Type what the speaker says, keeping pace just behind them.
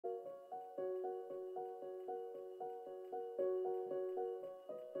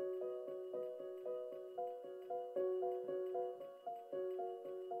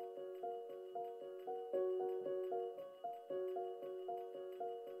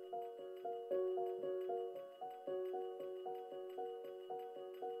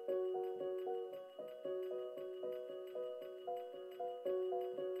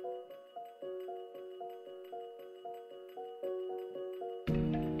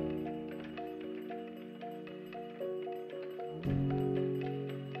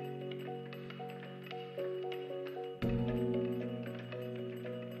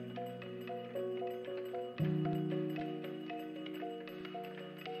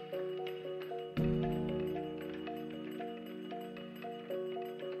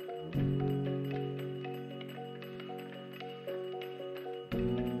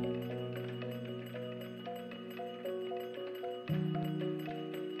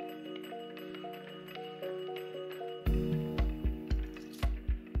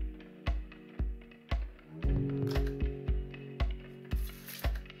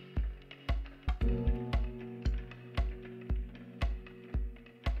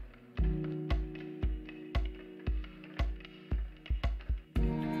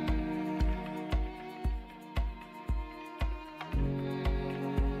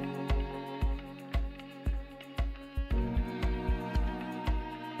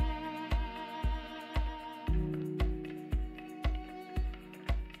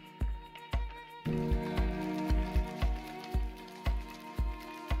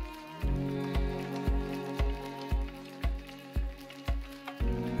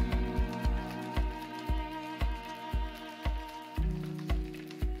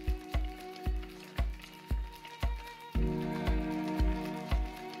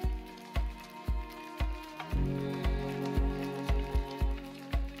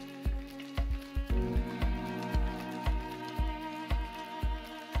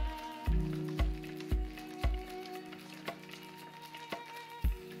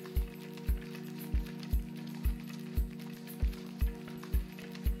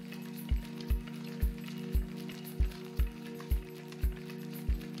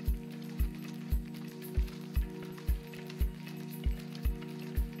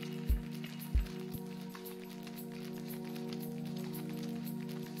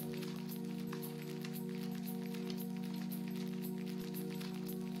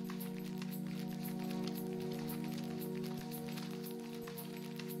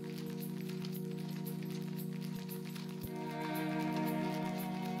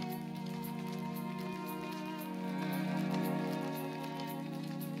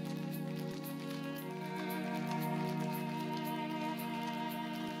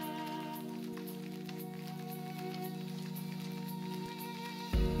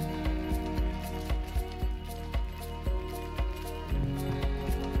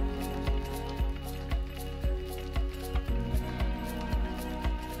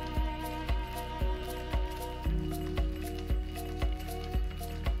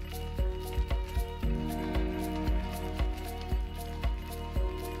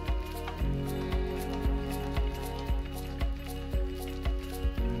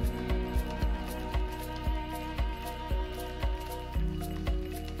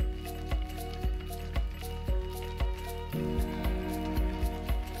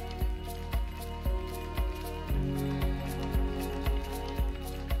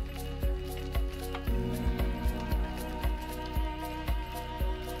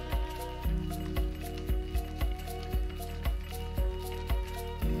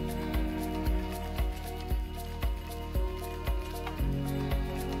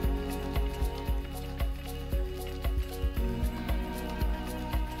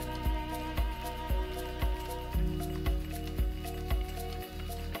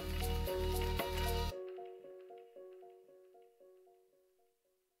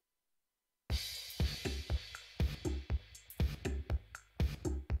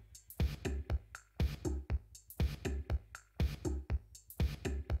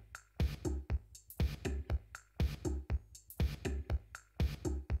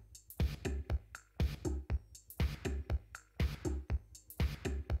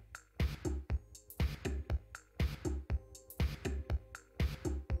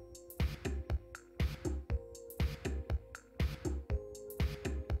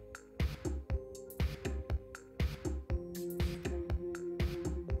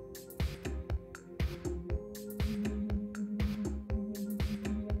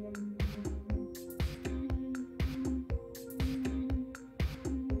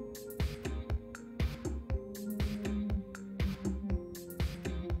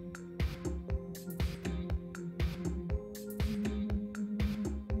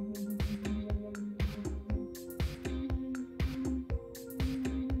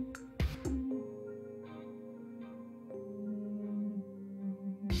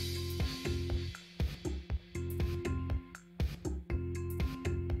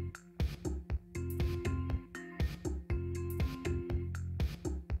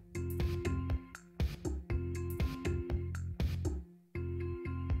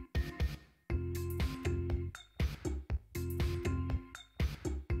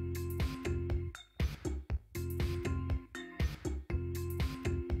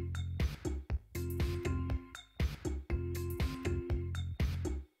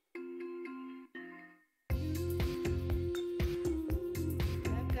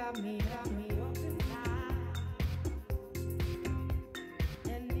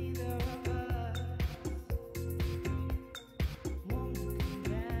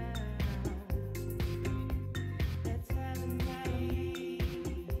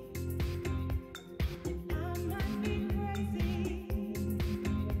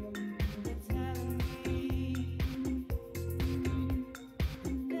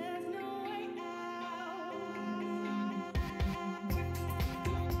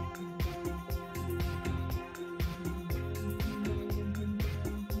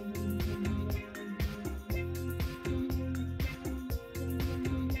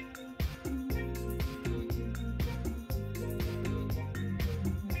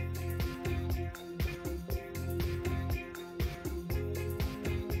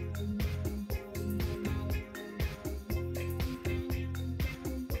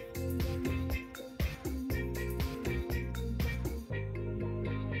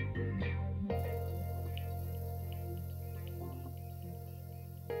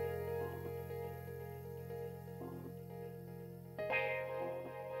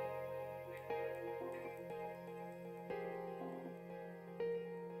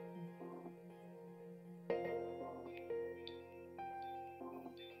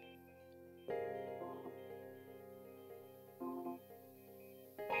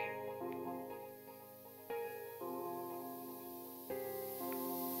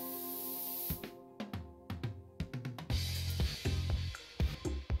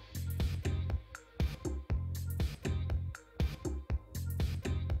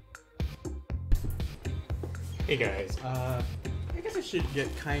Hey guys, I guess I should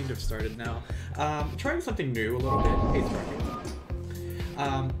get kind of started now. Trying something new a little bit.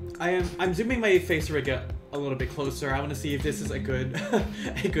 Hey, I'm zooming my face rig a little bit closer. I want to see if this is a good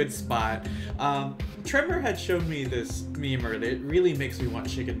a good spot. Trevor had shown me this meme earlier. It really makes me want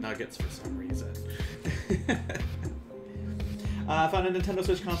chicken nuggets for some reason. I found a Nintendo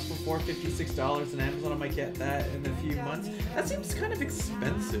Switch console for $56 on Amazon. I might get that in a few months. That seems kind of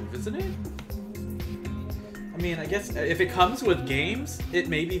expensive, isn't it? I mean, I guess if it comes with games, it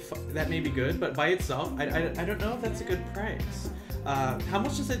may be that may be good, but by itself, I don't know if that's a good price. How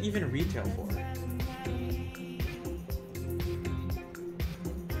much does it even retail for?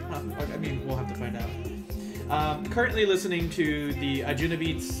 I mean, we'll have to find out. Currently listening to the Ajuna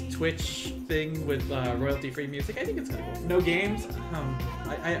Beats Twitch thing with royalty-free music. I think it's kind of cool. No games?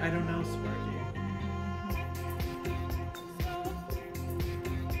 I don't know, Sparky.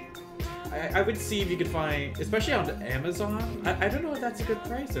 I would see if you could find, especially on Amazon. I don't know if that's a good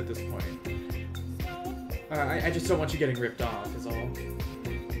price at this point. I just don't want you getting ripped off, is all.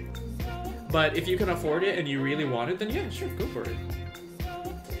 But if you can afford it and you really want it, then yeah, sure, go for it.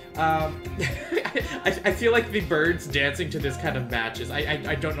 I feel like the birds dancing to this kind of matches.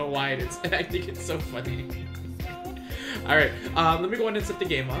 I don't know why it is. I think it's so funny. Alright, let me go ahead and set the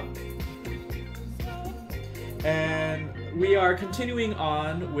game up. And we are continuing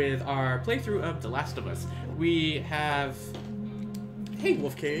on with our playthrough of The Last of Us. We have... Hey,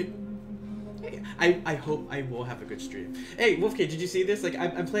 Wolfcade. Hey, I hope I will have a good stream. Hey, Wolfcade, did you see this? Like,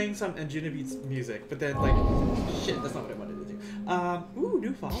 I'm playing some Ajuna Beats music, but then, like... Shit, that's not what I wanted to do. Ooh,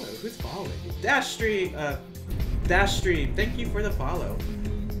 new follow. Who's following? Dash Stream, thank you for the follow.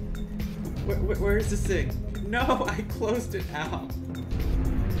 Where is this thing? No, I closed it out.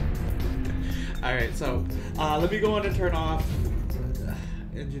 Alright, so, let me go on and turn off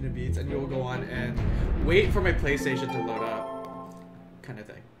Ajuna Beats, and you'll go on and wait for my PlayStation to load up, kind of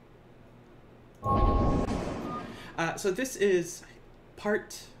thing. So this is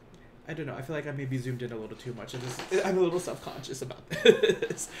part... I don't know, I feel like I maybe zoomed in a little too much. I'm a little self-conscious about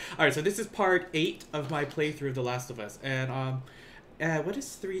this. Alright, so this is part 8 of my playthrough of The Last of Us, and, what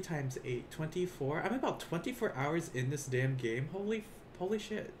is 3 times 8? 24? I'm about 24 hours in this damn game. Holy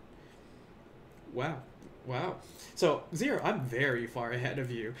shit. Wow. Wow. So, Zero, I'm very far ahead of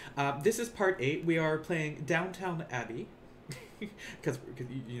you. This is part 8. We are playing Downtown Abby. Because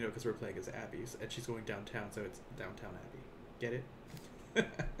we're playing as Abby's, and she's going downtown, so it's Downtown Abby. Get it?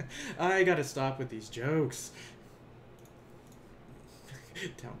 I gotta stop with these jokes.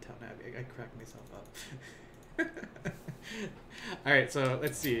 Downtown Abby. I cracked myself up. Alright, so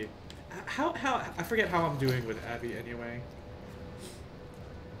let's see. How I forget how I'm doing with Abby anyway.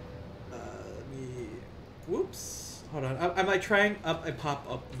 Whoops. Hold on. I'm like trying up a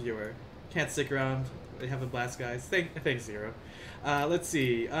pop-up viewer. Can't stick around. They have a blast, guys. Thanks, Zero. Let's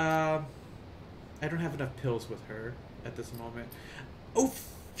see. I don't have enough pills with her at this moment. Oh,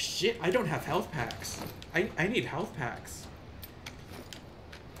 shit. I don't have health packs. I need health packs.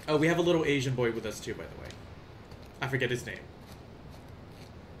 Oh, we have a little Asian boy with us too, by the way. I forget his name.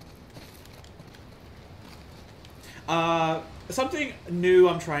 Something new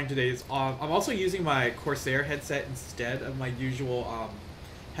I'm trying today is I'm also using my Corsair headset instead of my usual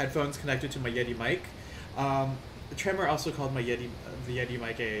headphones connected to my Yeti mic. Tremor also called my the Yeti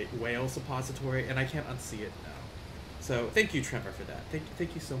mic a whale suppository, and I can't unsee it now. So thank you, Tremor, for that.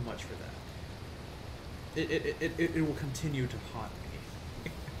 Thank you so much for that. It will continue to haunt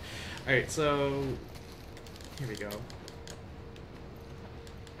me. All right, so here we go.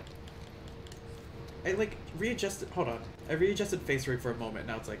 I like readjusted. Hold on. I readjusted face rig for a moment.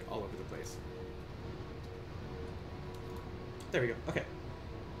 Now it's like all over the place. There we go. Okay.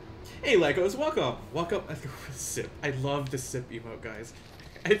 Hey, Legos, welcome. Welcome. Sip. I love the sip emote, guys.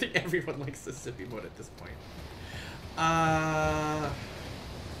 I think everyone likes the sip emote at this point. Man,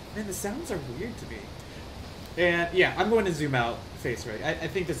 the sounds are weird to me. And yeah, I'm going to zoom out face rig. I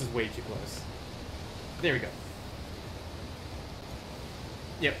think this is way too close. There we go.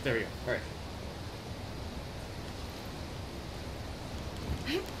 Yep, there we go. All right.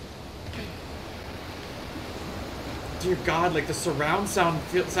 Dear God, like the surround sound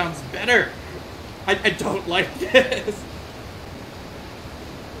sounds better. I don't like this.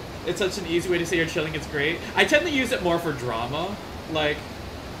 It's such an easy way to say you're chilling. It's great. I tend to use it more for drama, like,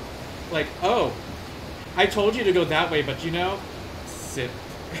 oh, I told you to go that way, but you know, sip.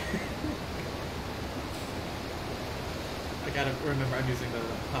 I gotta remember I'm using the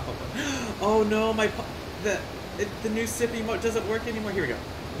pop-up one. Oh no, the new sip emote doesn't work anymore. Here we go.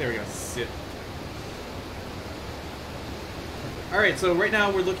 There we go. Sip. Alright, so right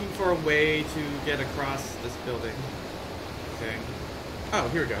now we're looking for a way to get across this building thing. Oh,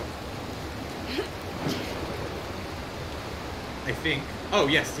 here we go. I think. Oh,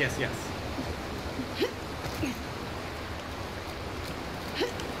 yes, yes, yes.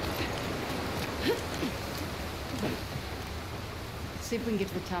 See if we can get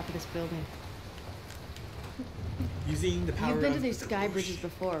to the top of this building. Using the power of You've been to these sky bridges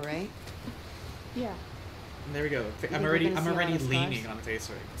before, right? Yeah. And there we go. I'm already leaning on face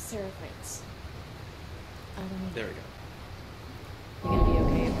rig. Seraphites. There we go. You gonna be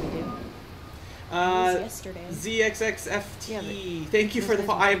okay if we do? Yesterday. ZXXFT. Yeah, Thank you for the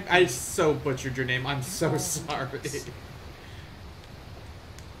follow. I so butchered your name. I'm so sorry.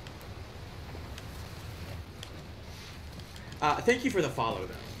 Thank you for the follow,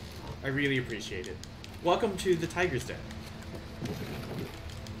 though. I really appreciate it. Welcome to the Tiger's Den.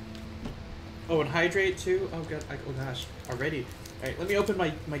 Oh, and hydrate too? Oh god, oh gosh, already. Alright, let me open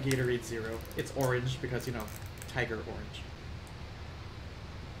my Gatorade Zero. It's orange because, you know, tiger orange.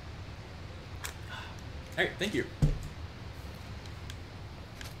 Alright, thank you.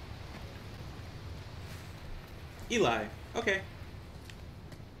 Eli. Okay.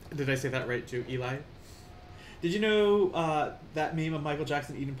 Did I say that right too? Eli? Did you know that meme of Michael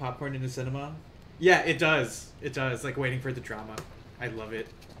Jackson eating popcorn in the cinema? Yeah, it does. It does. Like waiting for the drama. I love it.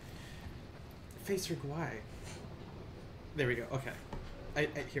 Face rig, why? There we go. Okay.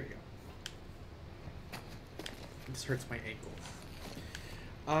 Here we go. This hurts my ankles.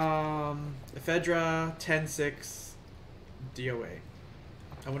 Ephedra 10-6 DOA.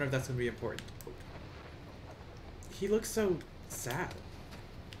 I wonder if that's gonna be important. He looks so sad.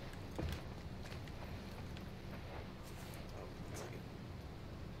 Oh, 1 second.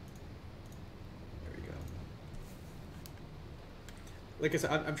 There we go. Like I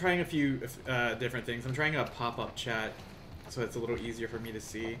said, I'm trying a few different things. I'm trying a pop-up chat, so it's a little easier for me to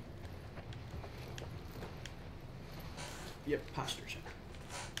see. Yep, posture check.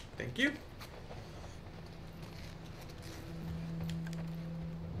 Thank you.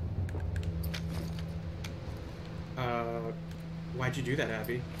 Why'd you do that,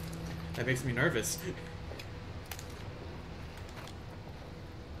 Abby? That makes me nervous.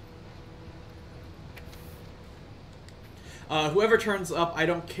 Whoever turns up, I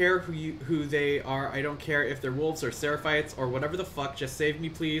don't care who they are. I don't care if they're wolves or seraphites or whatever the fuck. Just save me,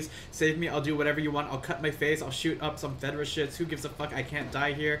 please. Save me. I'll do whatever you want. I'll cut my face. I'll shoot up some Fedra shits. Who gives a fuck? I can't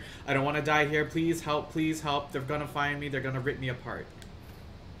die here. I don't want to die here. Please help. Please help. They're gonna find me. They're gonna rip me apart.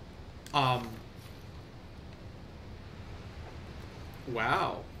 Wow.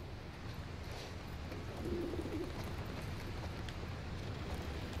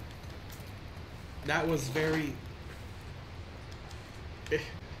 That was very...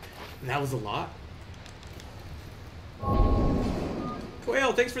 That was a lot.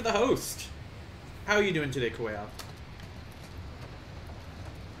 Quail, thanks for the host. How are you doing today, Quail?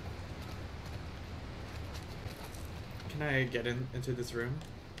 Can I get into this room?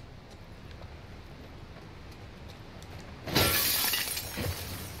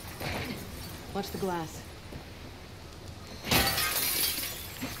 Watch the glass.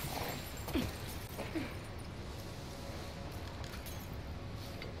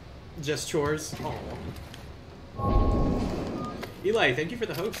 Just chores. Oh. Eli, thank you for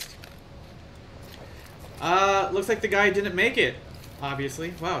the host. Looks like the guy didn't make it,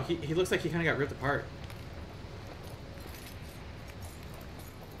 obviously. Wow, he looks like he kind of got ripped apart.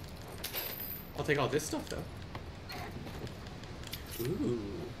 I'll take all this stuff, though. Ooh.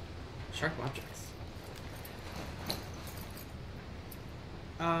 Sharp objects.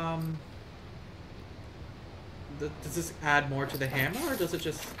 Does this add more to the hammer, or does it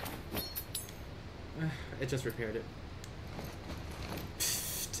just... it just repaired it.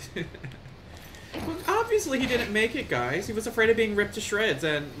 Well, obviously he didn't make it, guys. He was afraid of being ripped to shreds,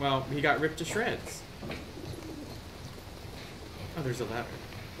 and, well, he got ripped to shreds. Oh, there's a ladder.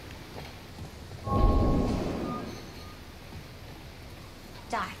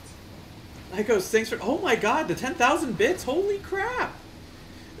 Dot. Lycos, thanks for... Oh my god, the 10,000 bits? Holy crap!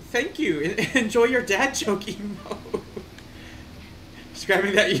 Thank you. Enjoy your dad joke emote. Just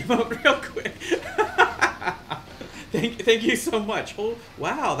grabbing that emote real quick. Thank you so much. Oh,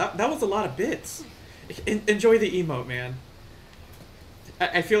 wow, that was a lot of bits. Enjoy the emote, man.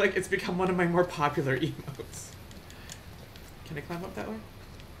 I feel like it's become one of my more popular emotes. Can I climb up that way?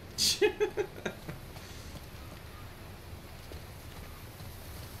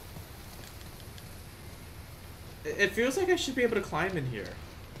 It feels like I should be able to climb in here.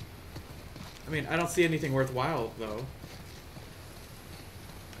 I mean, I don't see anything worthwhile, though.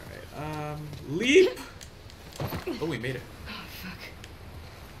 Alright, leap! Oh, we made it. Oh, fuck.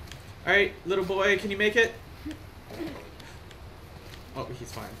 Alright, little boy, can you make it? Oh,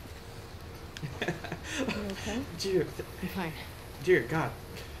 he's fine. You okay? Dear, I'm fine. dear God.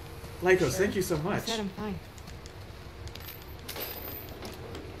 Lycos, Sure. thank you so I much. said I'm fine.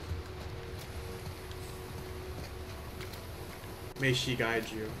 May she guide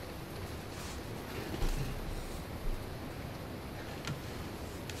you.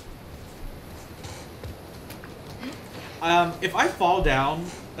 If I fall down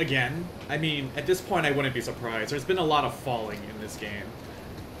again, I mean, at this point I wouldn't be surprised. There's been a lot of falling in this game.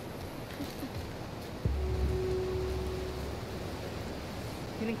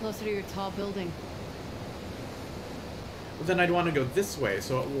 Getting closer to your tall building. Well, then I'd want to go this way,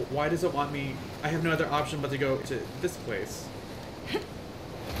 so why does it want me... I have no other option but to go to this place.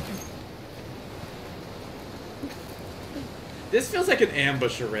 This feels like an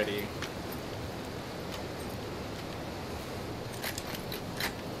ambush already.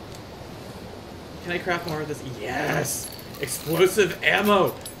 Can I craft more of this? Yes! Explosive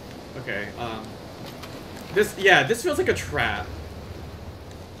ammo! Okay, this feels like a trap.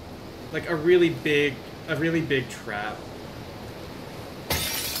 Like a really big trap.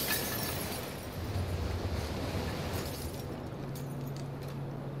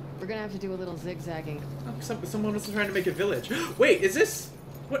 We're gonna have to do a little zigzagging. Oh, someone was trying to make a village. Wait, is this...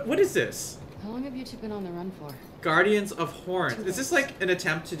 What is this? How long have you two been on the run for? Guardians of Horns. Is this like an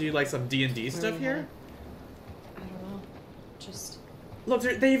attempt to do like some D&D Where stuff we here? I don't know. Just Look,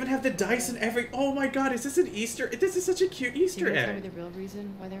 they even have the dice and every... Oh my god, is this an Easter... This is such a cute Do you Easter want to tell me egg. the real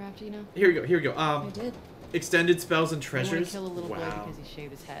reason why they're after you now? Here we go. I did. Extended spells and You want treasures. to kill a little boy Wow. because he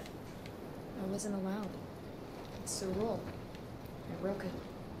shaved his head. I wasn't allowed. It's the rule. I broke it.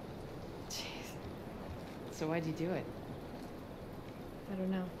 Jeez. So why'd you do it? I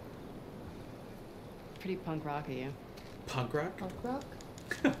don't know. Pretty punk rock of you. Punk rock? Punk rock?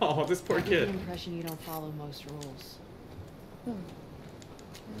 Oh, this poor I get kid. the impression you don't follow most rules.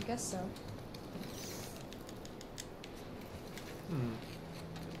 I guess so.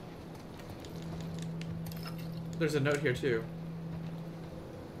 There's a note here too.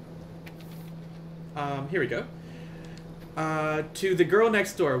 Here we go. To the girl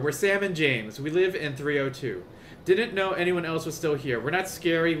next door, we're Sam and James. We live in 302. Didn't know anyone else was still here. We're not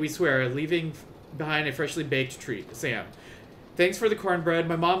scary, we swear. Leaving behind a freshly baked treat. Sam. Thanks for the cornbread.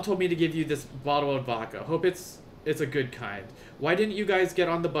 My mom told me to give you this bottle of vodka. Hope it's a good kind. Why didn't you guys get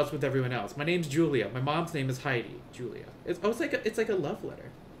on the bus with everyone else? My name's Julia. My mom's name is Heidi. Julia. It's like a love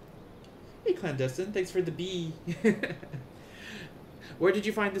letter. Hey, clandestine. Thanks for the bee. Where did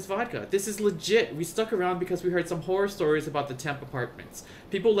you find this vodka? This is legit. We stuck around because we heard some horror stories about the temp apartments.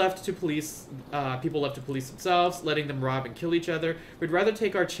 People left to police themselves, letting them rob and kill each other. We'd rather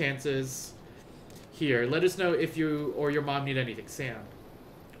take our chances here. Let us know if you or your mom need anything. Sam.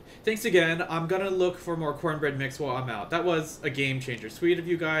 Thanks again. I'm gonna look for more cornbread mix while I'm out. That was a game changer. Sweet of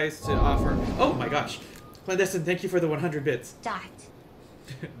you guys to offer. Oh my gosh. Clandestine, thank you for the 100 bits. Dot.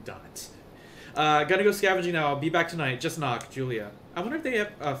 Dot. Gotta go scavenging now. I'll be back tonight. Just knock, Julia. I wonder if they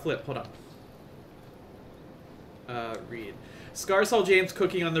have flip. Hold Read. Scar saw James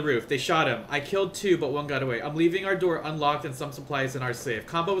cooking on the roof. They shot him. I killed 2, but 1 got away. I'm leaving our door unlocked and some supplies in our safe.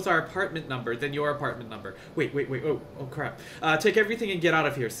 Combo is our apartment number, then your apartment number. Wait. Oh, crap. Take everything and get out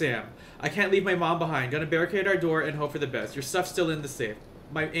of here, Sam. I can't leave my mom behind. Gonna barricade our door and hope for the best. Your stuff's still in the safe.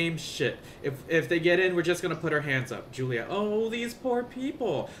 My aim's shit. If they get in, we're just gonna put our hands up. Julia. Oh, these poor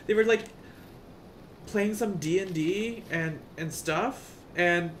people. They were, like, playing some D&D and stuff,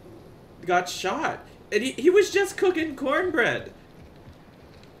 and got shot. And he was just cooking cornbread.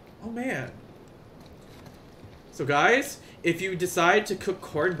 Oh, man. So, guys, if you decide to cook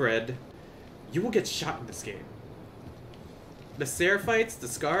cornbread, you will get shot in this game. The Seraphites, the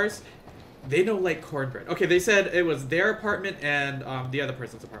Scars, they don't like cornbread. Okay, they said it was their apartment and the other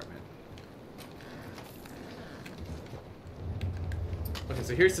person's apartment. Okay,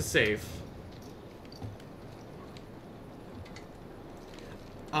 so here's the safe.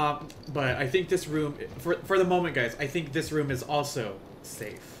 But I think this room, for the moment, guys, I think this room is also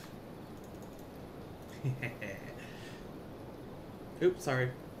safe. Oops, sorry.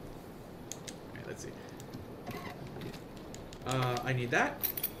 Alright, let's see. I need that.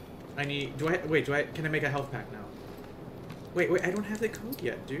 I need, can I make a health pack now? Wait, I don't have the code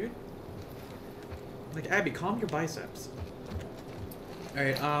yet, dude. Like, Abby, calm your biceps.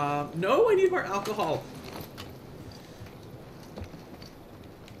 Alright, no, I need more alcohol.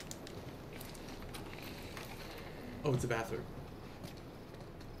 Oh, it's a bathroom.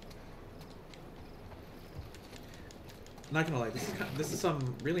 I'm not gonna lie, this is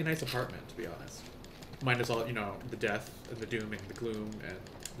some really nice apartment, to be honest. Minus all, you know, the death and the doom and the gloom and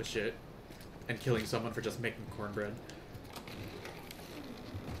the shit. And killing someone for just making cornbread.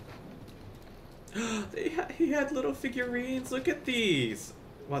 He had little figurines. Look at these.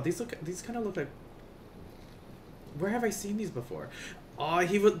 Wow, these kind of look like. Where have I seen these before? Oh,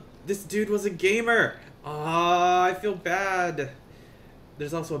 this dude was a gamer. Oh, I feel bad.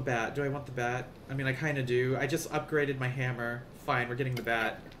 There's also a bat. Do I want the bat? I mean, I kind of do. I just upgraded my hammer. Fine, we're getting the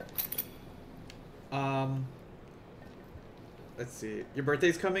bat. Let's see. Your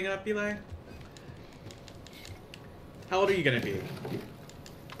birthday's coming up, Eli? How old are you gonna be?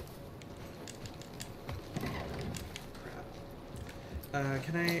 Crap.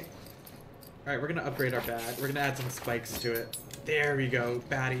 Can I... Alright, we're gonna upgrade our bat. We're gonna add some spikes to it. There we go,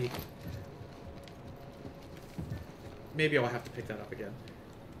 batty. Maybe I'll have to pick that up again.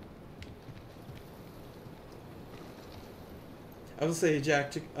 I was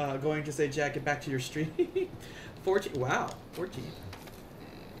going to say, Jack, get back to your stream. 14. Wow, 14.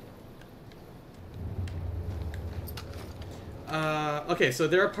 Okay, so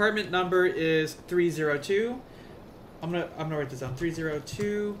their apartment number is 302. I'm gonna write this down.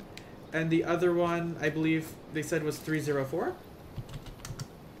 302, and the other one, I believe they said was 304.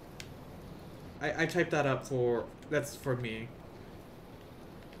 I typed that up for, that's for me.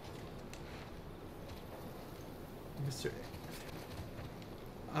 Mr.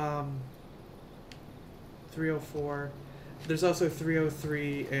 304. There's also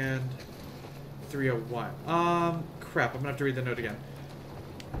 303 and 301. Crap, I'm gonna have to read the note again.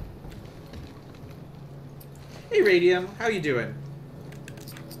 Hey Radium, how you doing?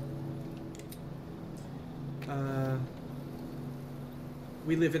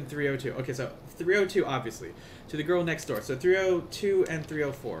 We live in 302. Okay, so 302 obviously. To the girl next door. So 302 and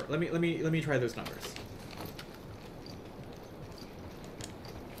 304. Let me try those numbers.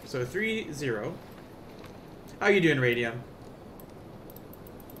 So 30. How you doing, Radium?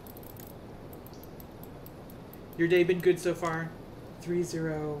 Your day been good so far?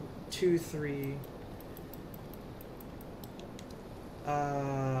 3023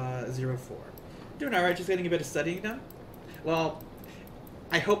 04. Doing alright, just getting a bit of studying done. Well,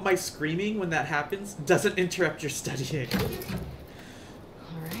 I hope my screaming when that happens doesn't interrupt your studying.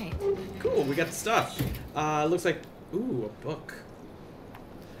 Alright. Cool, we got the stuff. Looks like, ooh, a book.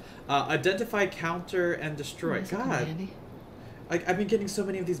 Identify, counter, and destroy. God, I've been getting so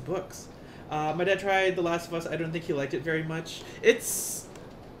many of these books. My dad tried The Last of Us. I don't think he liked it very much.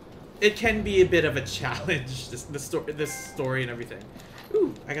 It can be a bit of a challenge, this story and everything.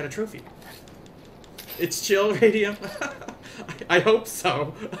 Ooh, I got a trophy. It's chill, Radium. I hope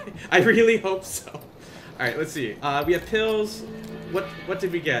so. I really hope so. All right, let's see. We have pills. What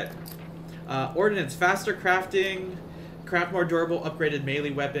did we get? Ordnance, faster crafting, craft more durable, upgraded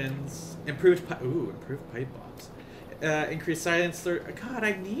melee weapons, improved pipe bombs, increased silence. God,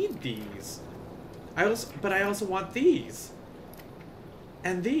 I need these. But I also want these.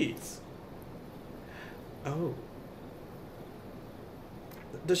 And these. Oh.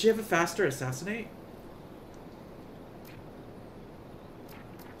 Does she have a faster assassinate?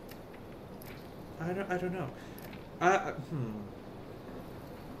 I don't know.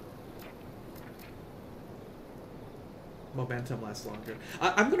 Momentum lasts longer.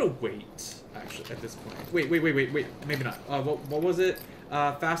 I'm gonna wait, actually, at this point. Wait. Maybe not. What was it?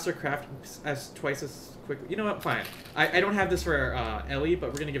 Faster craft as twice as quick. You know what? Fine. I don't have this for Ellie,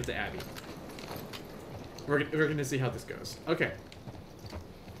 but we're gonna give it to Abby. We're gonna see how this goes. Okay.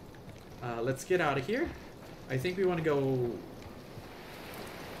 Let's get out of here. I think we want to go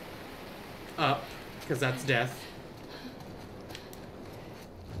up, because that's death.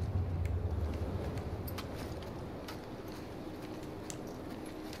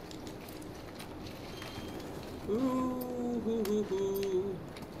 Ooh.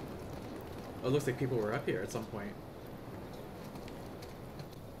 Oh, it looks like people were up here at some point.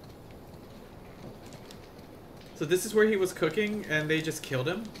 So this is where he was cooking, and they just killed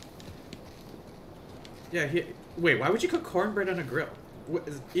him? Yeah, wait, why would you cook cornbread on a grill?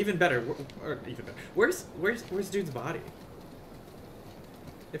 Even better, even better. Where's dude's body?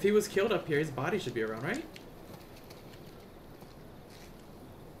 If he was killed up here, his body should be around, right?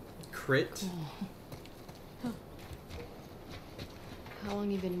 Crit. Huh. How long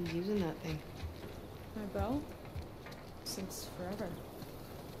you been using that thing? My bow? Since forever.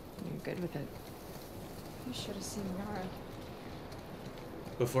 You're good with it. You should have seen Yara.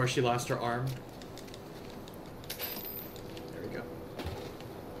 Before she lost her arm. There we go.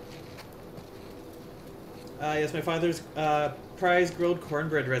 Yes, my father's prize grilled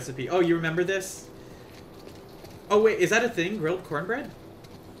cornbread recipe. Oh, you remember this? Oh wait, is that a thing? Grilled cornbread?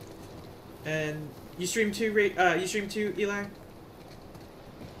 And you stream too, Eli?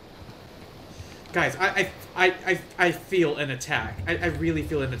 Guys, I feel an attack. I really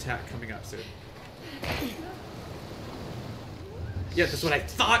feel an attack coming up soon. Yeah, that's what I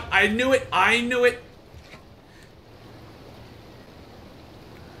thought. I knew it. I knew it.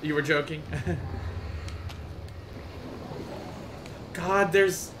 You were joking. God,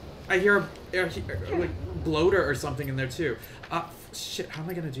 I hear like bloater or something in there too. Shit, how am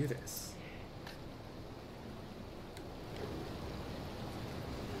I gonna do this?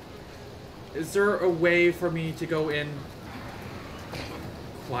 Is there a way for me to go in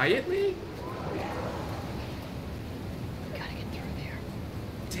quietly? Gotta get through there.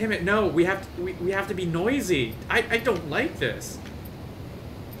 Damn it, no, we have to be noisy. I don't like this.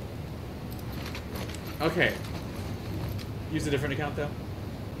 Okay. Use a different account though.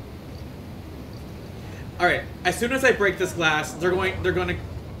 Alright, as soon as I break this glass, they're gonna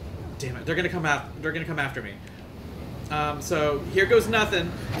damn it, they're gonna come after me. So here goes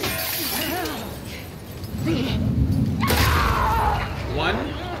nothing. One.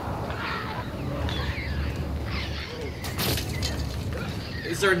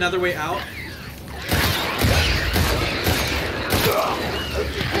 Is there another way out?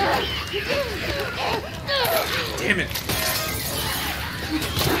 Damn it.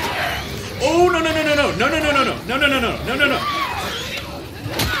 Oh no.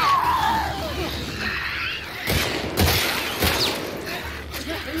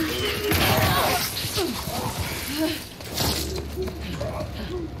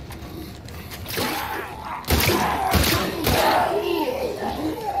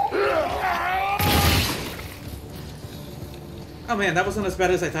 Oh man, that wasn't as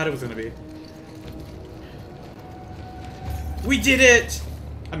bad as I thought it was gonna be. We did it!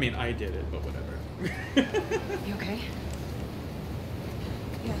 I mean, I did it, but whatever. You okay?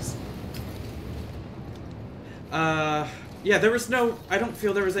 Yes. Yeah, there was no... I don't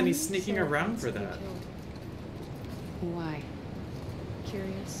feel there was any sneaking around for that. Why?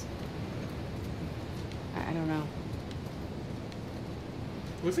 Curious. I don't know.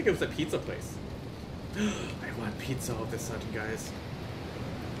 Looks like it was a pizza place. I want pizza all of a sudden, guys.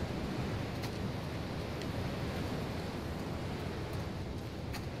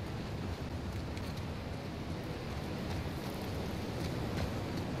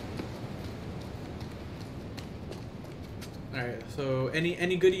 Alright, so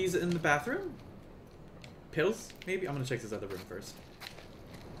any goodies in the bathroom? Pills? Maybe? I'm gonna check this other room first.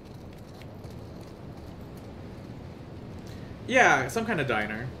 Yeah, some kind of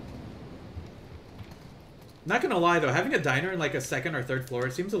diner. Not gonna lie though, having a diner in like a second or third floor,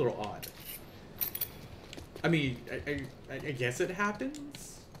 it seems a little odd. I mean, I guess it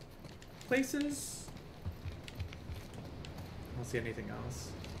happens places. I don't see anything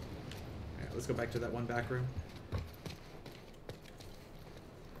else. Yeah, let's go back to that one back room.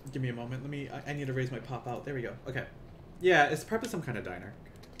 Give me a moment. I need to raise my pop out. There we go. Okay. Yeah, it's probably some kind of diner.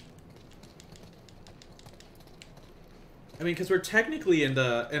 I mean, because we're technically in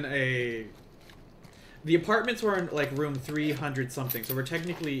a... The apartments were in like room 300 something, so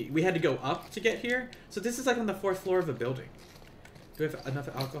we had to go up to get here. So this is like on the 4th floor of a building. Do we have enough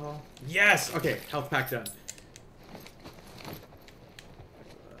alcohol? Yes! Okay, health pack done.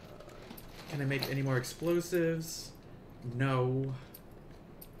 Can I make any more explosives? No.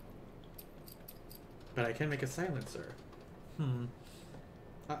 But I can make a silencer. I'm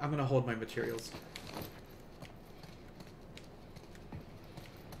gonna hold my materials.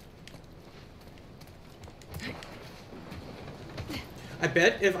 I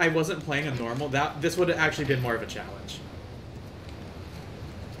bet if I wasn't playing a normal, this would have actually been more of a challenge.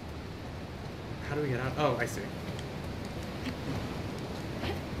 How do we get out? Oh, I see.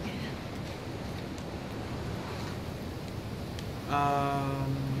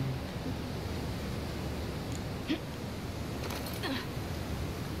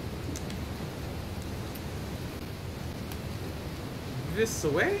 This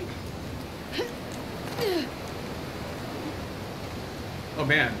way? Oh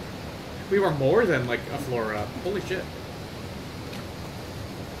man, we were more than like a floor up. Holy shit.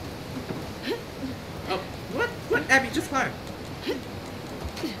 Oh, what? What? Abby, just climb.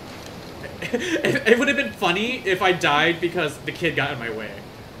 It would have been funny if I died because the kid got in my way.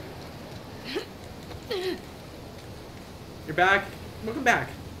 You're back. Welcome back.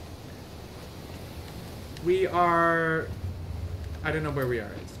 We are... I don't know where we are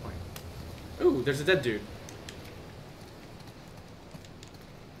at this point. Ooh, there's a dead dude.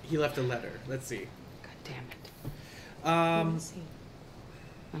 He left a letter. Let's see. God damn it. Who is he?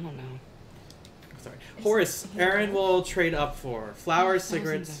 I don't know. Sorry. Horace, Aaron will trade up for flowers,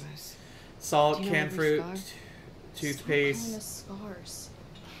 cigarettes, salt, canned fruit, toothpaste. Kind of scars.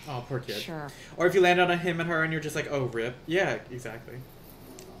 Oh, poor kid. Sure. Or if you land on a him and her and you're just like, oh, rip. Yeah, exactly.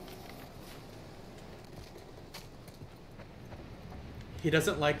 He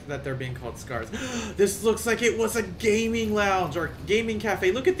doesn't like that they're being called scars. This looks like it was a gaming lounge or gaming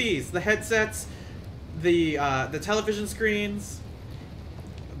cafe. Look at these. The headsets, the television screens,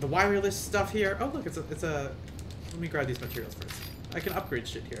 the wireless stuff here. Oh, look, it's a... Let me grab these materials first. I can upgrade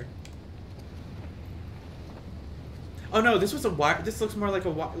shit here. Oh no, this was a this looks more like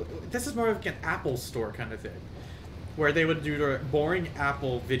a this is more of like an Apple store kind of thing, where they would do their boring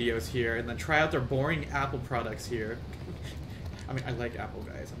Apple videos here and then try out their boring Apple products here. I mean, I like Apple,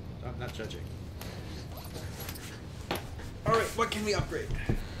 guys. I'm not judging. All right, what can we upgrade?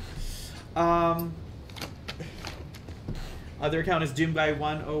 Other account is Doom Guy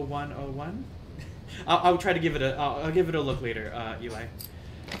 10101. I'll try to give it a I'll give it a look later, Eli.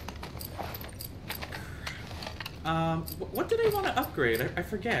 What did I want to upgrade? I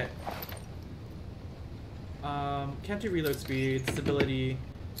forget. Can't do reload speed, stability.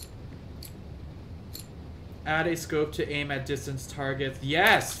 Add a scope to aim at distance targets.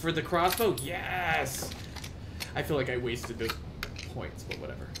 Yes! For the crossbow? Yes! I feel like I wasted those points, but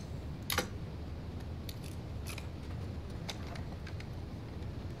whatever.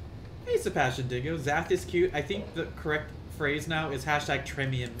 Hey, Sebastian Dingo. Zath is cute. I think the correct phrase now is hashtag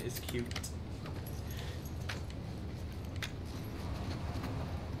Tremium is cute.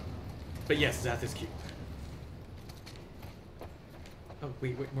 But yes, Zath is cute. Oh,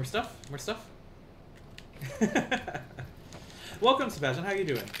 wait, more stuff? More stuff? Welcome, Sebastian. How you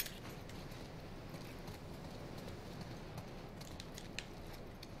doing?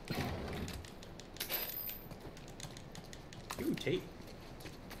 Ooh, tape.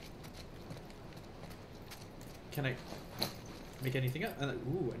 Can I make anything up?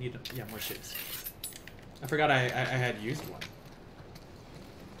 Ooh, I need more shapes. I forgot I had used one.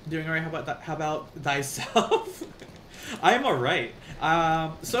 Doing alright. How about that? How about thyself? I am alright.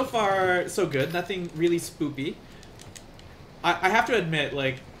 So far, so good. Nothing really spoopy. I have to admit,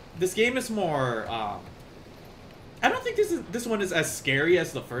 like, this game is more. I don't think this one is as scary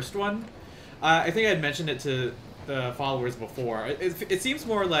as the first one. I think I had mentioned it to the followers before. It seems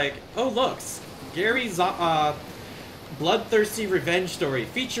more like, oh look, Gary's bloodthirsty revenge story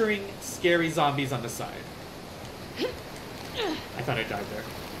featuring scary zombies on the side. I thought I died there.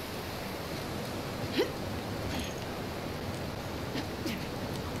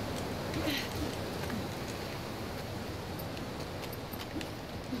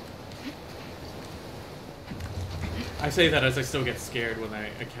 I say that as I still get scared when I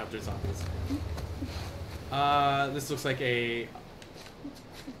encounter zombies. This looks like a...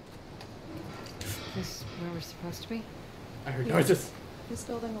 This where we're supposed to be? I heard noises. This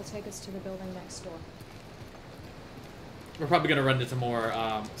building will take us to the building next door. We're probably gonna run into more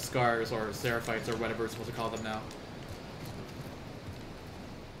scars or seraphites or whatever we're supposed to call them now.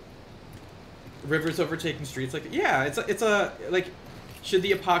 Rivers overtaking streets, like, yeah, it's a like, should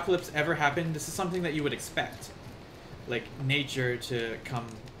the apocalypse ever happen, this is something that you would expect. Like, nature to come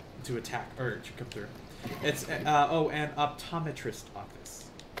to attack, or to come through. It's, oh, an optometrist office.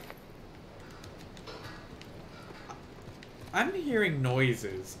 I'm hearing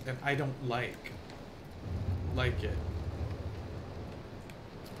noises, and I don't like it.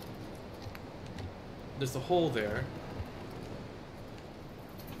 There's a hole there.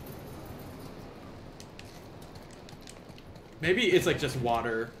 Maybe it's like just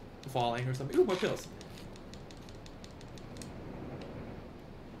water falling or something. Ooh, more pills.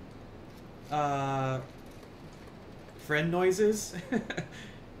 Friend noises?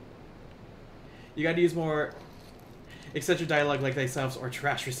 You gotta use more eccentric dialogue like thyself or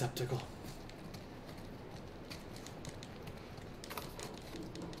trash receptacle.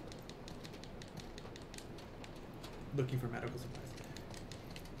 Looking for medical supplies.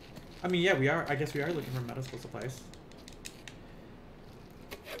 I mean, yeah, we are. I guess we are looking for medical supplies.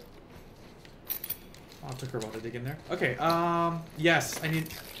 Oh, it took her a while to dig in there. Okay, yes, I need...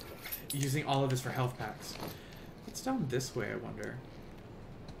 Using all of this for health packs. What's down this way, I wonder?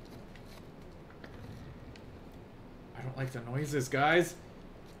 I don't like the noises, guys.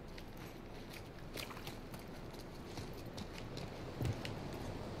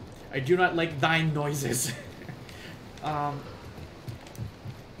 I do not like thine noises. Hold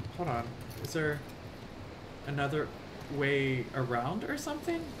on. Is there another way around or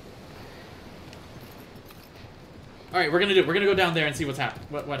something? All right, we're gonna go down there and see what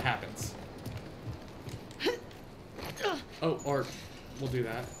happens. Oh, or we'll do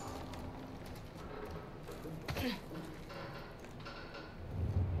that.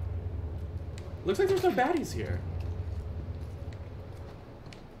 Looks like there's no baddies here.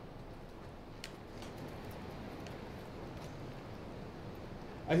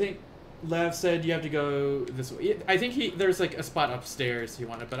 I think Lev said you have to go this way. I think there's like a spot upstairs he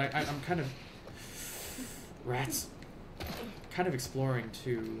wanted, but I'm kind of rats. Kind of exploring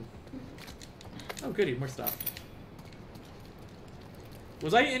too. Oh, goody, more stuff.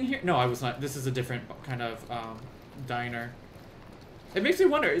 Was I in here? No, I was not. This is a different kind of diner. It makes me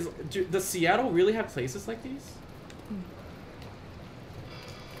wonder: does Seattle really have places like these?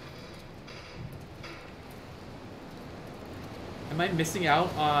 Am I missing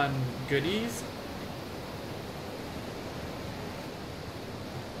out on goodies?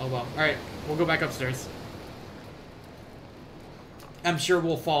 Oh well. All right, we'll go back upstairs. I'm sure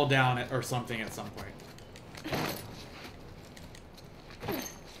we'll fall down or something at some point.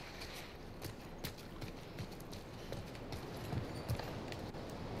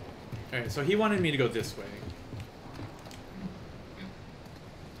 Alright, so he wanted me to go this way.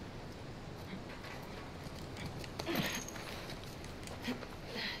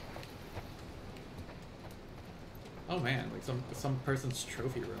 Oh man, like some person's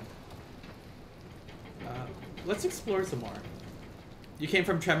trophy room. Let's explore some more. You came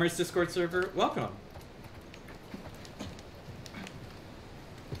from Tremor's Discord server? Welcome.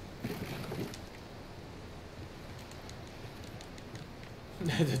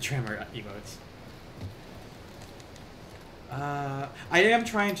 The Tremor emotes. I am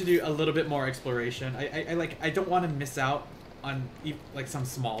trying to do a little bit more exploration. I don't want to miss out on like some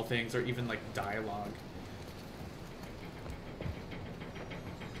small things or even like dialogue.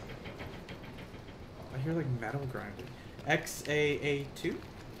 I hear like metal grinding. XAA2?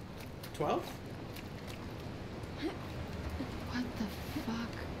 12? What the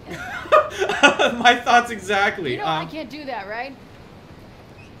fuck? My thoughts exactly. You know I can't do that, right?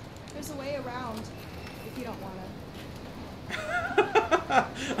 There's a way around, if you don't want to.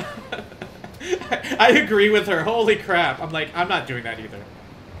 I agree with her. Holy crap. I'm like, I'm not doing that either.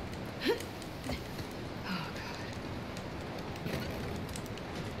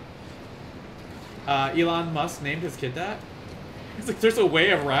 Elon Musk named his kid that? He's like, there's a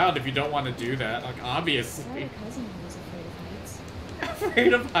way around if you don't want to do that. Like, obviously. I had a cousin who was afraid of heights.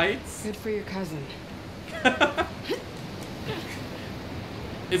 Afraid of heights? Good for your cousin.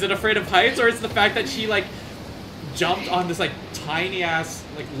 Is it afraid of heights, or is it the fact that she, like, jumped on this, like, tiny-ass,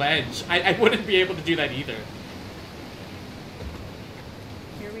 like, ledge? I wouldn't be able to do that either.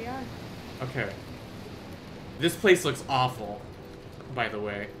 Here we are. Okay. This place looks awful, by the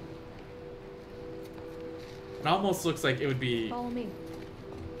way. It almost looks like it would be... Follow me.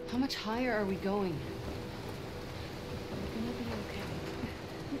 How much higher are we going? We're gonna be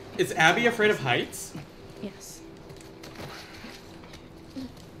okay. Is Abby afraid of heights? Yes.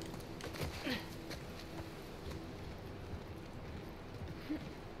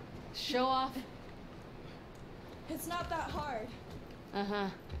 Show off. It's not that hard. Uh-huh.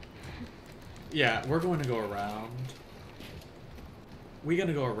 Yeah, we're going to go around. we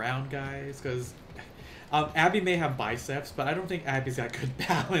gonna go around, guys? Because Abby may have biceps, but I don't think Abby's got good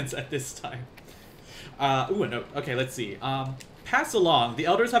balance at this time. Ooh, a note. Okay, let's see. Pass along. The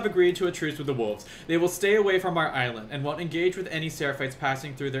elders have agreed to a truce with the wolves. They will stay away from our island and won't engage with any Seraphites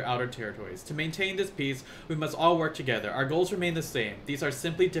passing through their outer territories. To maintain this peace, we must all work together. Our goals remain the same. These are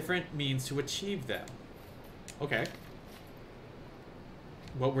simply different means to achieve them. Okay.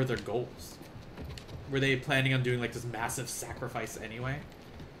 What were their goals? Were they planning on doing like this massive sacrifice anyway?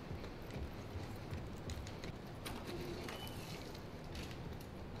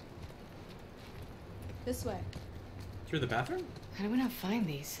 This way. Through the bathroom? How do we not find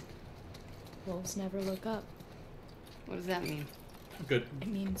these? Wolves never look up. What does that mean? Good. It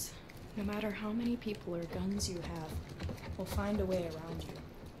means no matter how many people or guns you have, we'll find a way around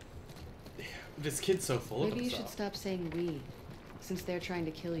you. This kid's so full of Maybe you himself. should stop saying we, since they're trying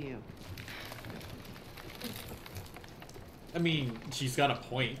to kill you. I mean, she's got a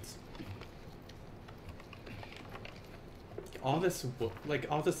point. All this, like,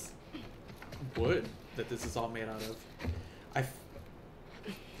 all this wood that this is all made out of.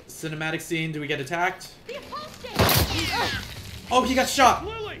 Cinematic scene, do we get attacked? Oh, he got shot!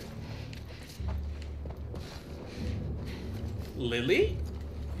 Lily! Lily?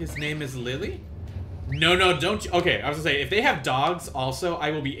 His name is Lily? No, no, don't you. Okay, I was gonna say, if they have dogs also,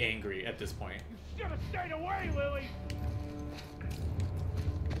 I will be angry at this point. You should have stayed away, Lily!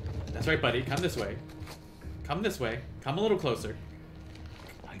 That's right, buddy. Come this way. Come this way. Come a little closer.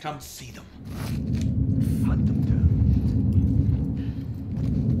 I Come. don't see them. Hunt them down.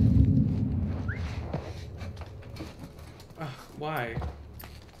 Ugh, why?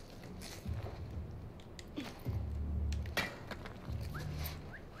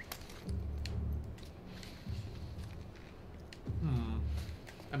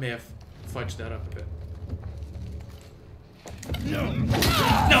 I may have fudged that up a bit. No!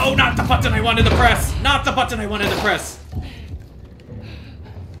 No, not the button I wanted to press! Not the button I wanted to press!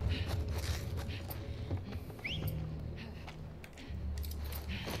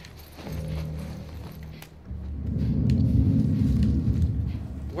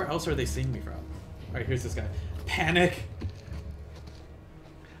 Where else are they seeing me from? Alright, here's this guy. Panic!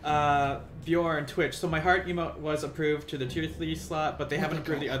 Bjorn, Twitch. So my heart emote was approved to the tier 3 slot, but they haven't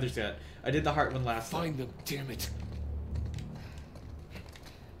approved the others yet. I did the heart one last time. Find them, damn it.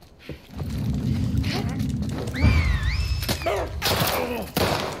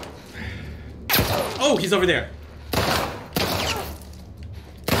 Oh, he's over there.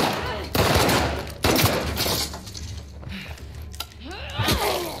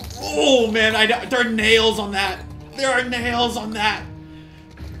 Oh man, there are nails on that. There are nails on that.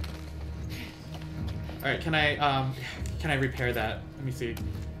 All right, can I repair that? Let me see.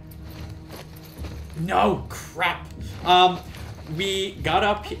 No, crap. We got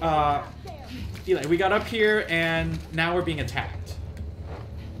up. Eli, we got up here, and now we're being attacked.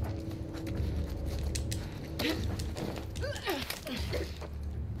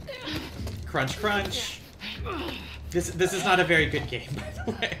 Crunch, crunch. This is not a very good game, by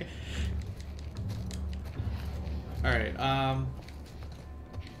the way. All right.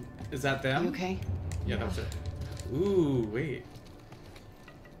 Is that them? You okay? Yeah, that's it. Ooh, wait.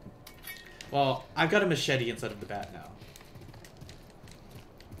 Well, I've got a machete instead of the bat now.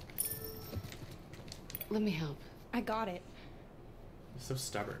 Let me help. I got it. You're so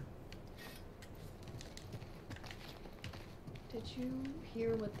stubborn. Did you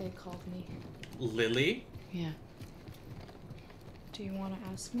hear what they called me? Lily? Yeah. Do you want to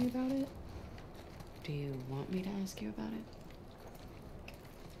ask me about it? Do you want me to ask you about it?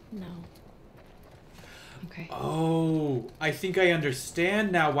 No. Okay. Oh, I think I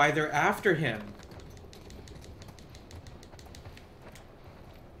understand now why they're after him.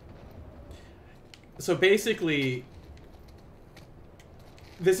 So basically,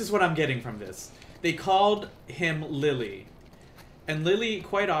 this is what I'm getting from this. They called him Lily. And Lily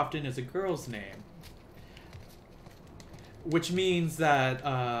quite often is a girl's name. Which means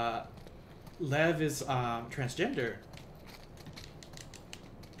that Lev is transgender.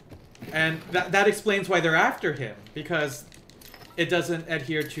 And that explains why they're after him. Because it doesn't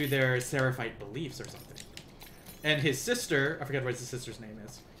adhere to their Seraphite beliefs or something. And his sister, I forget what his sister's name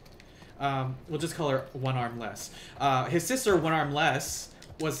is. We'll just call her One Arm Less. His sister, One Arm Less,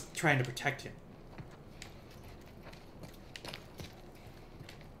 was trying to protect him.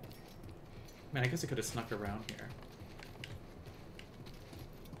 Man, I guess I could have snuck around here.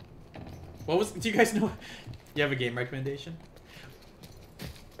 What was... Do you guys know... You have a game recommendation?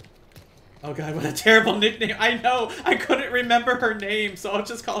 Oh god, what a terrible nickname. I know! I couldn't remember her name, so I'll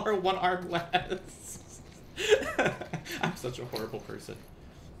just call her One Arm Less. such a horrible person.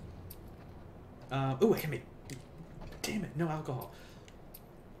 Oh, I can make... Damn it, no alcohol.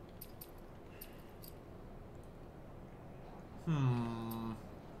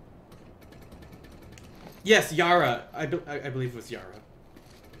 Yes, Yara. I believe it was Yara.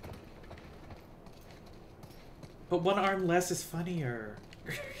 But one arm less is funnier.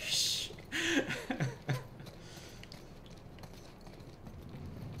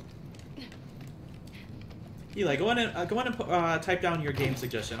 Eli, go on and type down your game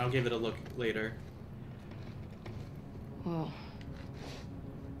suggestion. I'll give it a look later. Whoa.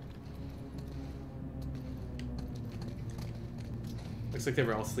 Looks like they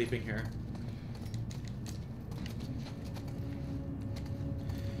were all sleeping here.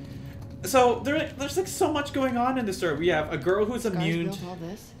 So there's like so much going on in this story. We have a girl who's immune. Built all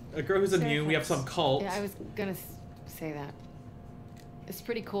this? A girl who's immune. We have some cult. Yeah, I was gonna say that. It's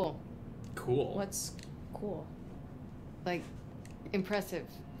pretty cool. Cool. What's cool? Like, impressive.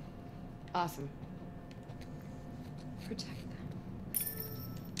 Awesome. Protect them.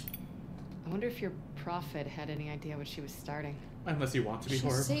 I wonder if your prophet had any idea what she was starting. Unless you want to be She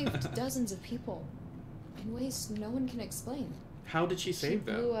horrible. saved dozens of people in ways no one can explain. How did she save She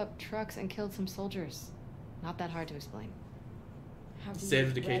them? blew up trucks and killed some soldiers. Not that hard to explain. Have State you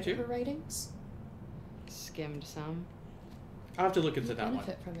of Decay read too? her writings? Skimmed some. I'll have to look into You that one.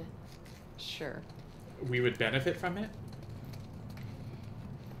 benefit from it. Sure. We would benefit from it?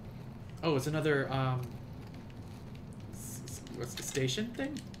 Oh, it's another, what's the station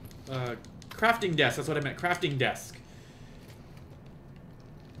thing? Crafting desk, that's what I meant, crafting desk.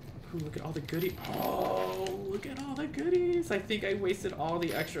 Ooh, look at all the goodies. Oh, look at all the goodies. I think I wasted all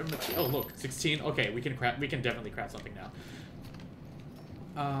the extra material. Oh, look, 16. Okay, we can definitely craft something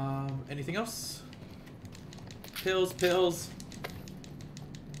now. Anything else? Pills.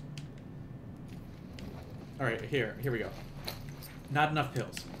 All right, here we go. Not enough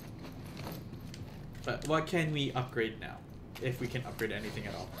pills. But what can we upgrade now? If we can upgrade anything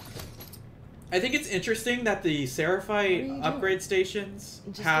at all. I think it's interesting that the Seraphite upgrade stations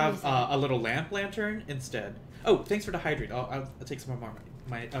Just have give me some. a little lantern instead. Oh, thanks for the hydrate. I'll take some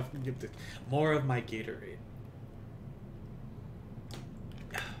more of my Gatorade.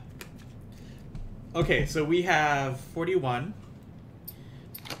 Okay, so we have 41.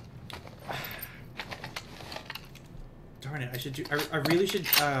 Darn it! I really should.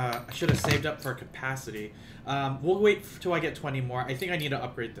 I should have saved up for capacity. We'll wait till I get 20 more. I think I need to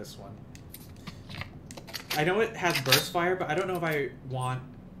upgrade this one. I know it has burst fire, but I don't know if I want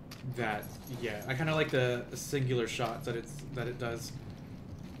that yet. I kind of like the singular shots that it does.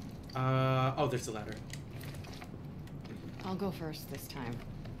 Oh, there's the ladder. I'll go first this time.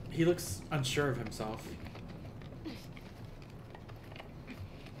 He looks unsure of himself.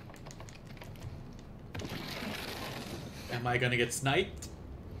 Am I gonna get sniped?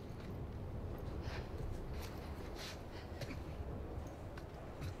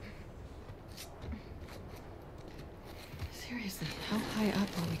 Seriously, how high up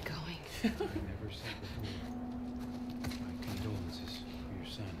are we going? I never said before. My condolences for your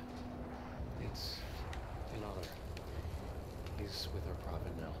son. It's another. He's with our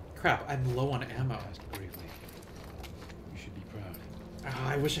prophet now. Crap, I'm low on ammo. Passed bravely. You should be proud. Oh,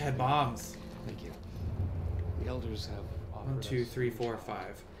 I wish I had bombs. Thank you. The elders have offered 1, 2, us 3, 4,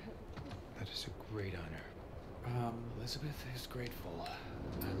 5. That is a great honor. Elizabeth is grateful.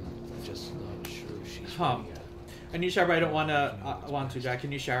 I'm just not sure she's ready yet. I need to shower, but I don't want to, Jack.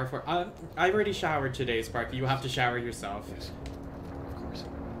 Can you shower for... I already showered today, Sparky. You have to shower yourself. Yes. Of course.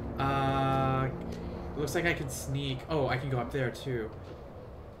 Looks like I can sneak. Oh, I can go up there, too.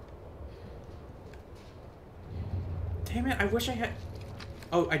 Damn it, I wish I had...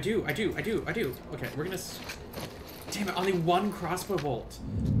 Oh, I do. Okay, we're gonna... Damn it, only one crossbow bolt.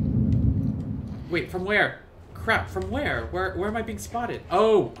 Wait, from where? Crap, from where? Where am I being spotted?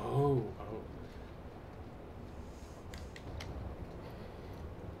 Oh.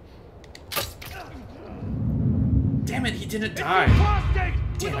 Damn it, he didn't die.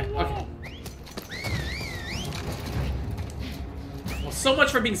 Damn it, okay. Well, so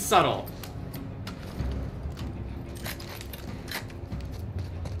much for being subtle.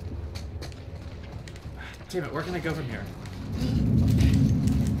 Damn it, where can I go from here?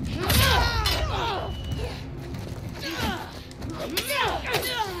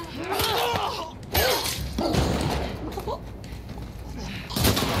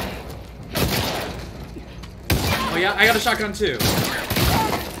 Oh yeah, I got a shotgun too.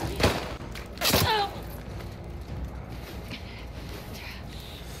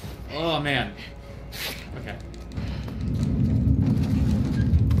 Oh man. Okay.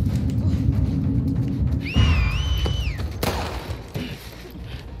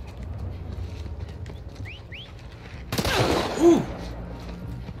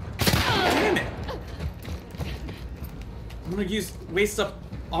 I'm gonna waste up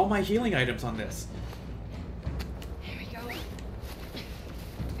all my healing items on this. Here we go.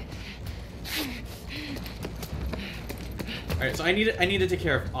 Alright, so I need to take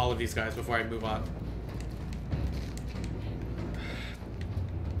care of all of these guys before I move on.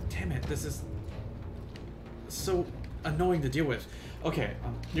 Damn it, this is so annoying to deal with. Okay,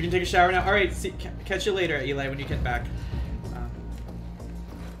 you can take a shower now. Alright, catch you later, Eli, when you get back.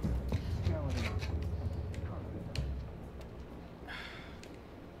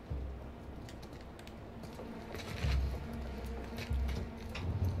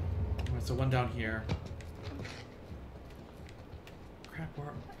 Alright, so one down here. Crap, where...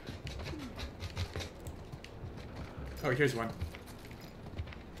 Oh, here's one.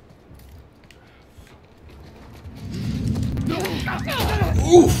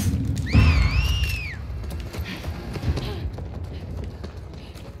 Oof!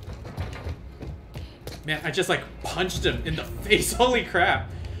 Man, I just like punched him in the face. Holy crap.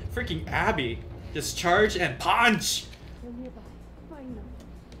 Freaking Abby. Just charge and punch!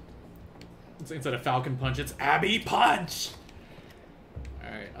 Instead of Falcon punch, it's Abby punch!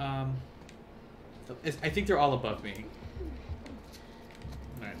 Alright, I think they're all above me.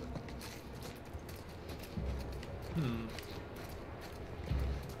 Alright.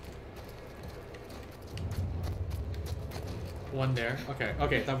 One there. Okay,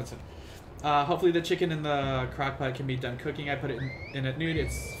 okay, that was it. Hopefully the chicken in the crock pot can be done cooking. I put it in at noon.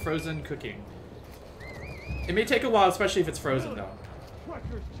 It's frozen cooking. It may take a while, especially if it's frozen, though.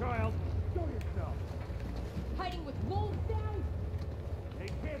 Treacherous child, show yourself. Hiding with wolves down? They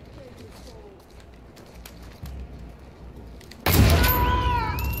can't save your soul.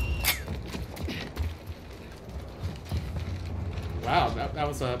 Wow, that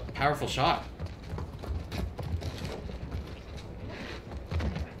was a powerful shot.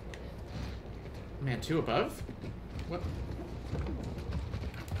 Man, two above? What?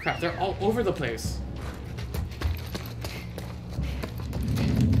 Crap, they're all over the place.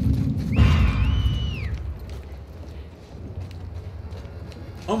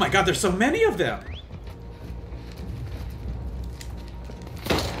 Oh my god, there's so many of them!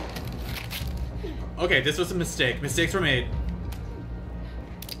 Okay, this was a mistake. Mistakes were made.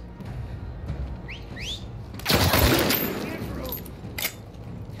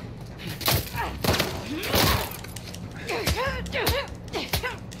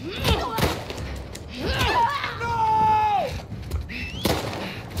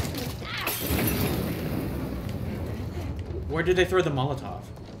 Where did they throw the Molotov?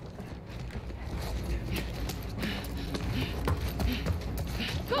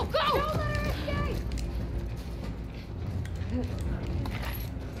 Go, go! Don't let her escape!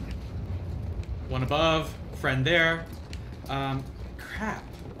 One above, friend there. Crap.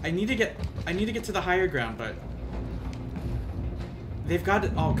 I need to get to the higher ground, but they've got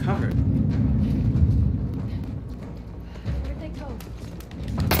it all covered. Where'd they go?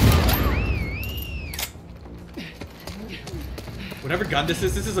 Whatever gun this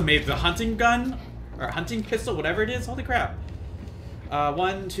is amazing. The hunting gun or hunting pistol, whatever it is. Holy crap.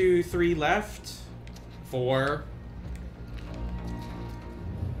 1, 2, 3 left. 4.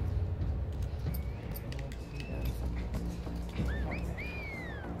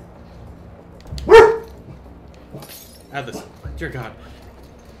 Add this. Dear God.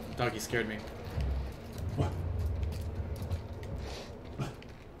 Doggy scared me.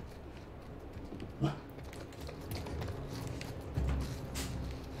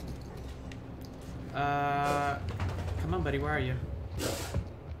 Come on, buddy. Where are you?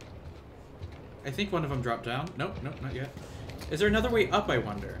 I think one of them dropped down. Nope, nope, not yet. Is there another way up, I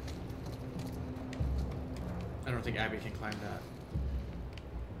wonder? I don't think Abby can climb that.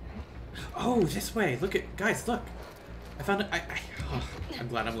 Oh, this way. Look at... Guys, look. I found it. Oh, I'm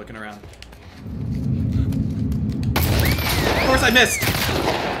glad I'm looking around. Of course I missed!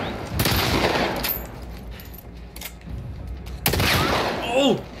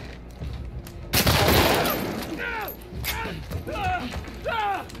 Oh!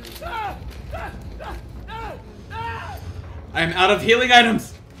 I'm out of healing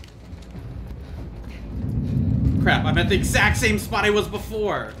items! Crap, I'm at the exact same spot I was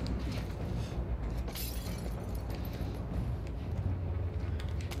before!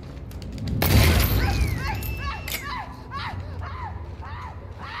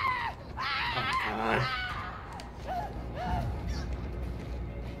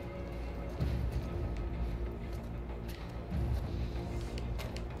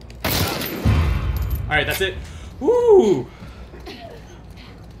 Alright, that's it. Woo!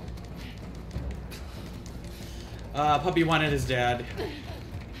 Puppy wanted his dad.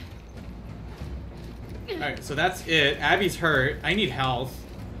 Alright, so that's it. Abby's hurt. I need health.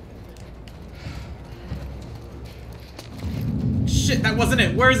 Shit, that wasn't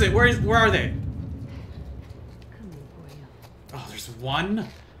it. Where is it? Where are they? Oh, there's one?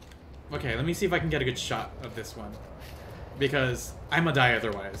 Okay, let me see if I can get a good shot of this one. Because I'm gonna die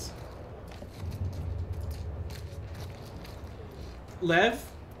otherwise. Lev,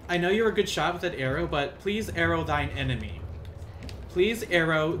 I know you're a good shot with that arrow, but please arrow thine enemy. Please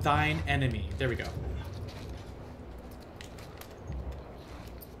arrow thine enemy. There we go.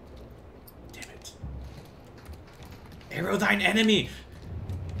 Damn it. Arrow thine enemy!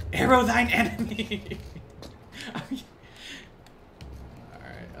 Arrow thine enemy!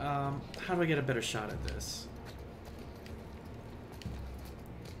 Alright, how do I get a better shot at this?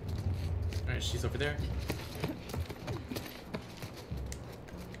 Alright, she's over there.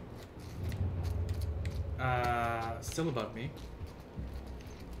 Still above me.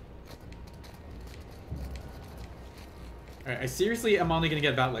 Alright, I seriously am only gonna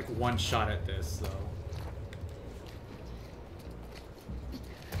get about like one shot at this, though.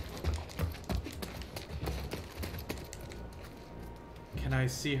 Can I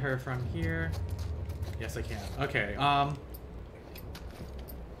see her from here? Yes, I can. Okay,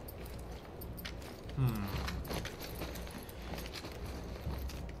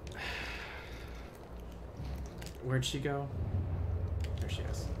 Where'd she go? There she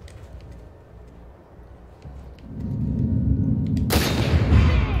is.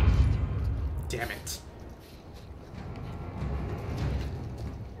 Damn it.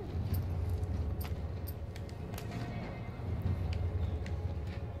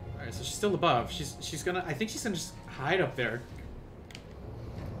 Alright, so she's still above. She's gonna, I think she's gonna just hide up there.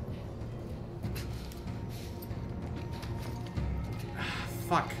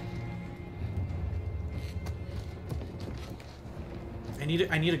 Fuck.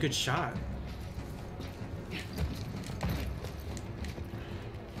 I need a good shot.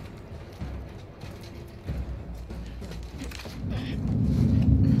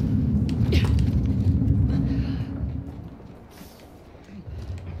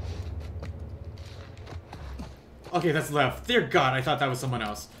 Okay, that's left. Dear God, I thought that was someone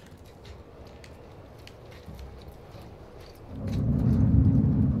else.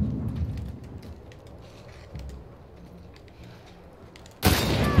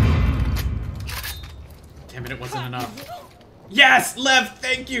 Damn it, it wasn't enough. Yes, Lev,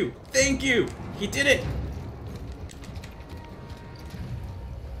 thank you! Thank you! He did it!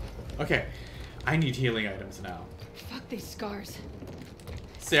 Okay, I need healing items now. Fuck these scars.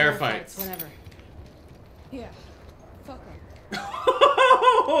 Seraphites. Whatever. Yeah. Fuck them.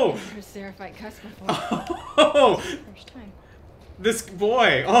 Oh! Never Seraphite cuss before. Oh! First time. This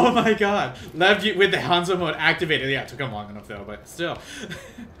boy! Oh my God! Lev with the Hanzo mode activated. Yeah, it took him long enough though, but still.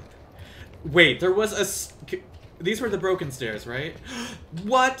 Wait, there was a... These were the broken stairs, right?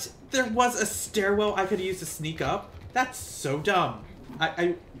 What? There was a stairwell I could use to sneak up? That's so dumb.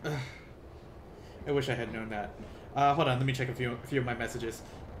 I wish I had known that. Hold on, let me check a few of my messages.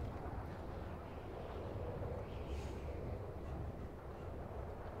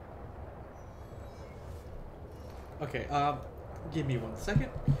 Okay, give me 1 second.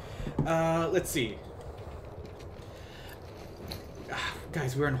 Let's see.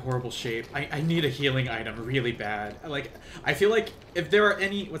 Guys, we're in horrible shape. I need a healing item really bad. Like, I feel like if there are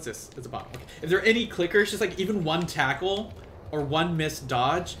any... What's this? It's a bottle. Okay. If there are any clickers, just like even one tackle or one missed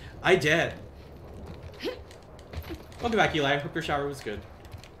dodge, I dead. Welcome back, Eli. Hope your shower was good.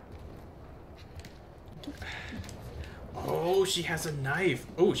 Oh, she has a knife.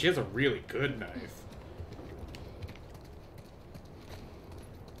 Oh, she has a really good knife.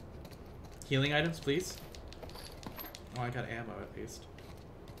 Healing items, please. Oh, I got ammo at least.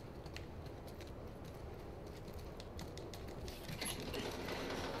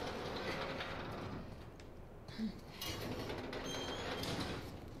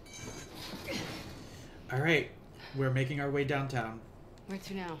 Alright, we're making our way downtown. Where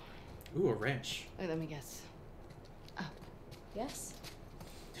to now? Ooh, a wrench. Wait, let me guess. Up. Yes.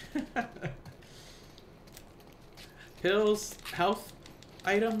 Pills, health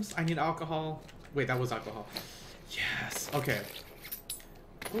items. I need alcohol. Wait, that was alcohol. Yes. Okay.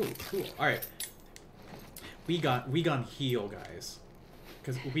 Ooh, cool. All right. We gone heal, guys.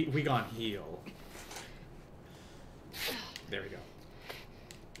 Cause we gone heal. There we go.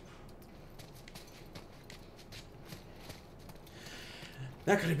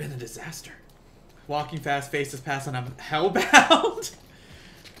 That could have been a disaster. Walking fast, faces pass, and I'm hellbound.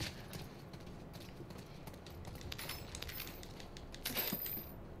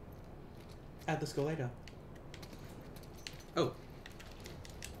 At the skull later. Oh.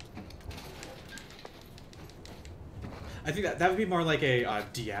 I think that would be more like a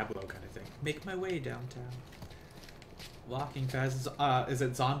Diablo kind of thing. Make my way downtown. Walking fast. Is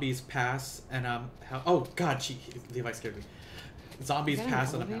it Zombies Pass and how? Oh God, Levi scared me. Zombies Is that an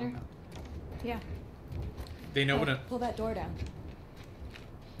Pass on a elevator? mountain. Yeah. They know what a Pull that door down.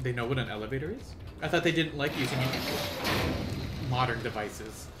 they know what an elevator is. I thought they didn't like using modern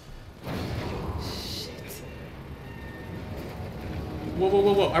devices. Whoa, whoa,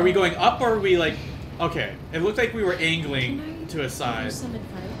 whoa, whoa! Are we going up or are we like? Okay, it looked like we were angling to a side. Give you some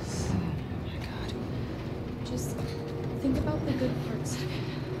advice? Oh my god. Just think about the good parts.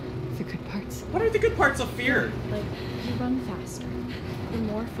 The good parts. What are the good parts of fear? Like, you run faster. You're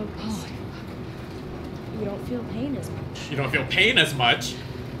more focused. You don't feel pain as much. You don't feel pain as much.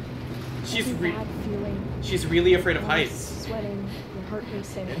 Every bad feeling. She's really afraid of Lungs heights. Sweating, your heart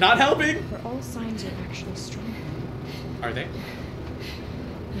racing. Not helping. They're all signs you're actually strong. Are they?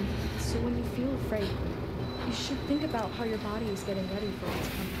 So when you feel afraid, you should think about how your body is getting ready for what's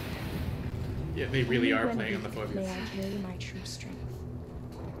coming. Yeah, they really Only are when playing on the weak phobias. May I carry my true strength.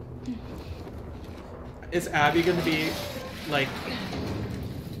 Is Abby gonna be like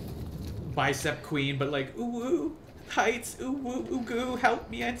bicep queen, but like ooh woo heights, ooh woo ooh goo, help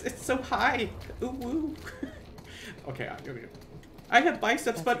me, it's so high, ooh woo. Okay, I have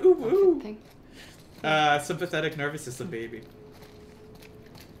biceps, but ooh woo. Thing. Sympathetic nervous system baby.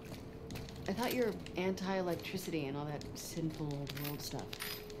 I thought you were anti-electricity and all that sinful old world stuff.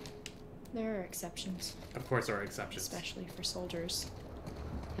 There are exceptions, Of course, there are exceptions. especially for soldiers.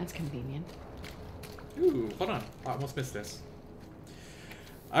 That's convenient. Ooh, hold on. I almost missed this.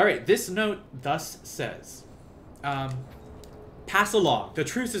 Alright, this note thus says, pass along. The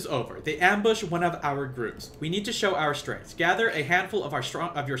truce is over. They ambush one of our groups. We need to show our strength. Gather a handful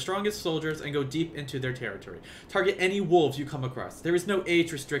of your strongest soldiers and go deep into their territory. Target any wolves you come across. There is no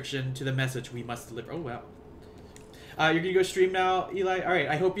age restriction to the message we must deliver. Oh, wow. You're gonna go stream now, Eli? Alright,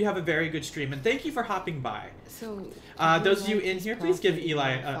 I hope you have a very good stream, and thank you for hopping by. So, Those of you in here, please give Eli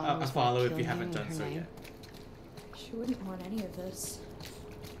a follow if you haven't done so yet. She wouldn't want any of this.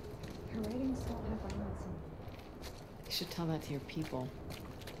 Her writings don't have violence in them. You should tell that to your people.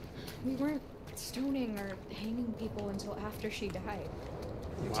 We weren't stoning or hanging people until after she died.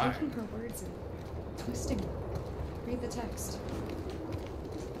 They're Why? taking her words and twisting them. Read the text.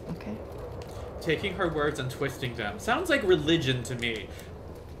 Okay. Taking her words and twisting them. Sounds like religion to me.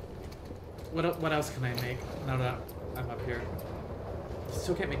 What else can I make now that I'm up here?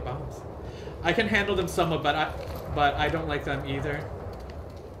 Still can't make bombs. I can handle them somewhat, but I don't like them either.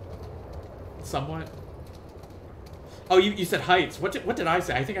 Somewhat. Oh, you said heights. What did I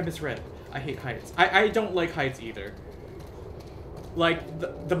say? I think I misread. I hate heights. I don't like heights either. Like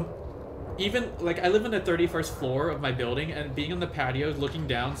even like I live on the 31st floor of my building, and being on the patio looking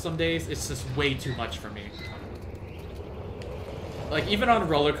down some days, it's just way too much for me. Like even on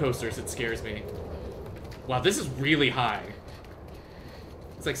roller coasters, it scares me. Wow, this is really high.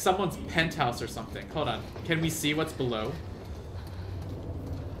 It's like someone's penthouse or something. Hold on. Can we see what's below?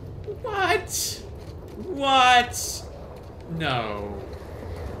 What? What? No.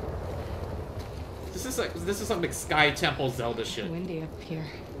 This is some like Sky Temple Zelda shit. Windy up here.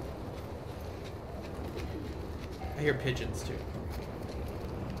 I hear pigeons too.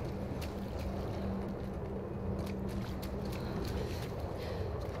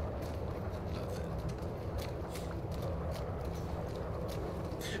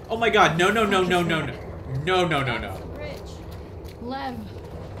 Oh my god, no. Bridge. Lev.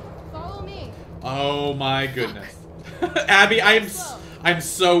 Follow me. Oh my goodness. Abby, I'm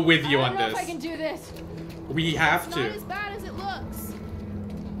so with you on I don't know if I this. can do this. We have It's not to. as bad as it looks.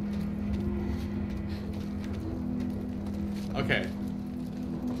 Okay.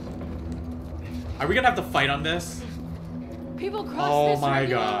 Are we gonna have to fight on this? People cross Oh this my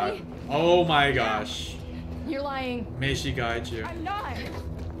regularly. god. Oh my gosh. You're lying. May she guide you. I'm not.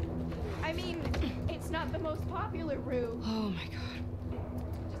 I mean, it's not the most popular route. Oh my god.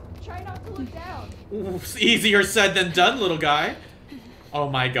 Just try not to look down. Oof, easier said than done, little guy. Oh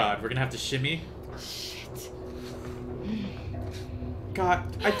my god, we're gonna have to shimmy. Shit. God,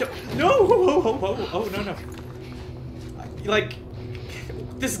 I don't. No! Oh, no. Like,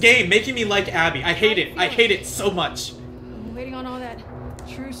 this game making me like Abby. I hate it. I hate it so much. I'm waiting on all that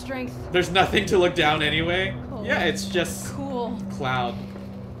true strength. There's nothing to look down anyway. Oh. Yeah, it's just Cool. cloud.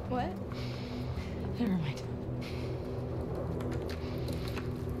 What? Never mind.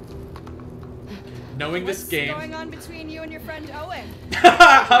 Knowing this game. What's going on between you and your friend Owen?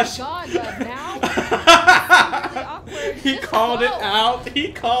 Hush. God, Lev, now? Really awkward. He Just called it go. out.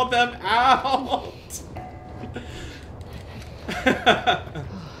 He called them out.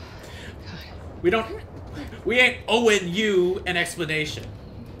 we don't We ain't owing you an explanation.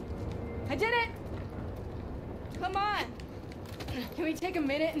 I did it! Come on. Can we take a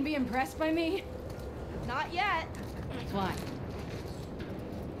minute and be impressed by me? Not yet. Why?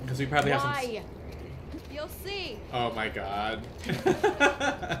 Because we probably have some... Why? You'll see. Oh my god.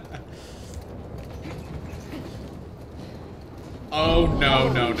 Oh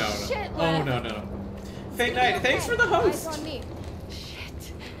no, no, no, no. Shit, Oh Lev. no, no, no. Fate Night, thanks for the Eyes host. on me.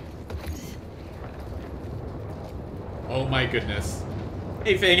 Shit. Oh my goodness.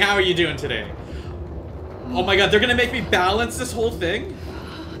 Hey Fang, how are you doing today? Oh my god, they're gonna make me balance this whole thing?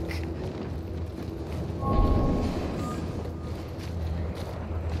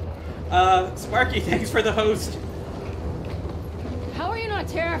 Sparky, thanks for the host. How are you not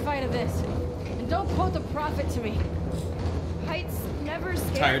terrified of this? And don't quote the prophet to me. Heights never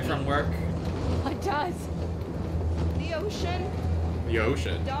scare Tired me. from work? It does. The ocean, The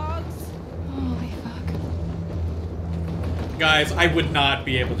ocean. dogs. Holy fuck. Guys, I would not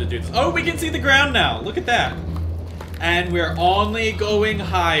be able to do this. Oh, we can see the ground now. Look at that. And we're only going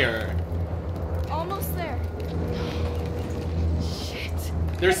higher. Almost there. Shit.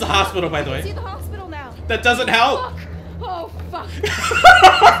 There's the hospital, by the See way. the hospital now. That doesn't help. Fuck! Oh, fuck!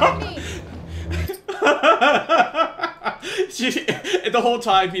 Me. The whole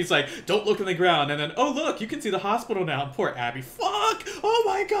time he's like, don't look in the ground, and then, oh look, you can see the hospital now. Poor Abby. Fuck! Oh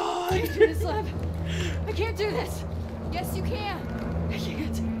my I god! can't do this, Lev. I can't do this. Yes, you can. I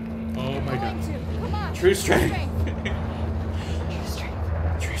can't. Oh my Going god. to. Come on. True strength. True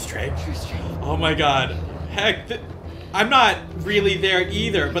strength. True strength. True strength. Oh my god. Heck, I'm not really there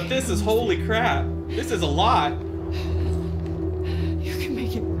either, but this is holy crap. This is a lot. You can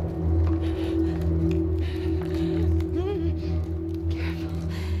make it.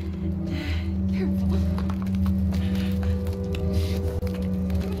 Careful.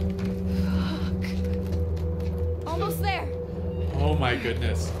 Fuck. Almost there. Oh my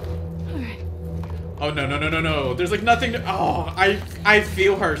goodness. Alright. Oh no, no, no, no, no. There's like nothing to, oh, I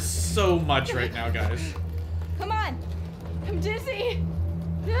feel her so much right now, guys. Come on. I'm dizzy.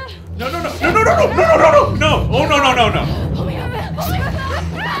 No, no, no, no, no, no, no, no, no, no, no. Oh no, no, no, no. Pull me up. Pull me up.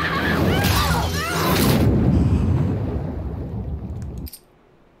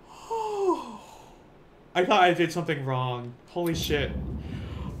 I thought I did something wrong. Holy shit.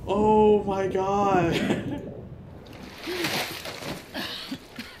 Oh my god.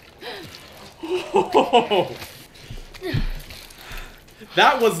 Oh.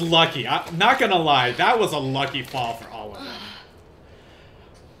 That was lucky. I'm not gonna lie. That was a lucky fall for all of them.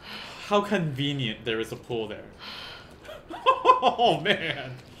 How convenient there is a pool there. Oh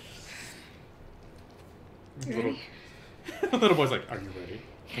man. Little, little boy's like, are you ready?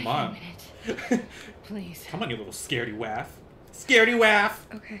 Come on. Please. Come on, you little scaredy waff. Scaredy waff!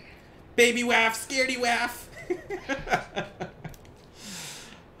 Okay. Baby waff, scaredy waff!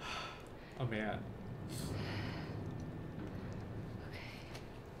 Oh man.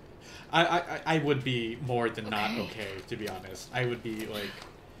 I would be more than not okay, to be honest. I would be like,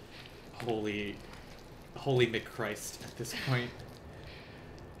 holy McChrist at this point.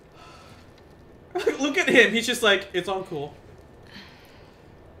 Look at him, he's just like, it's all cool.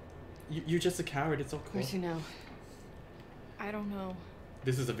 You're just a coward, it's all cool. Where's you now? I don't know.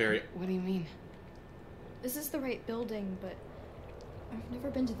 This is a very... What do you mean? This is the right building, but I've never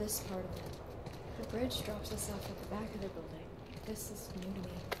been to this part of it. The bridge drops us off at the back of the building. This is new to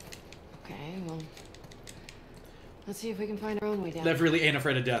me. Okay, well. Let's see if we can find our own way down. Lev really ain't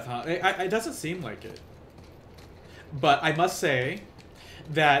afraid of death, huh? It doesn't seem like it. But I must say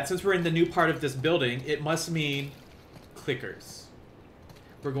that since we're in the new part of this building, it must mean clickers.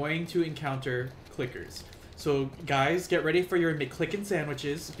 We're going to encounter clickers. So guys, get ready for your McClicken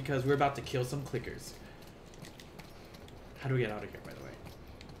sandwiches because we're about to kill some clickers. How do we get out of here, by the way?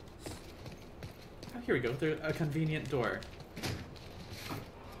 Oh, here we go. There's a convenient door.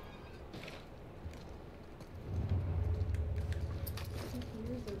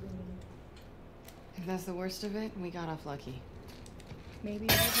 If that's the worst of it, we got off lucky. Maybe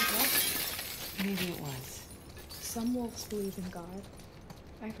it wasn't luck. Maybe it was. Some wolves believe in God.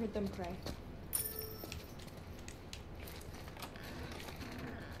 I've heard them pray.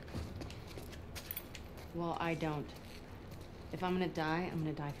 Well, I don't. If I'm gonna die, I'm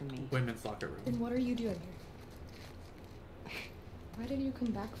gonna die for me. Women's locker room. Then what are you doing here? Why didn't you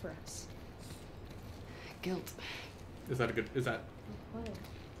come back for us? Guilt. Is that a good... Is that... What?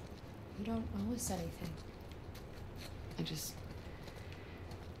 You don't owe us anything. I just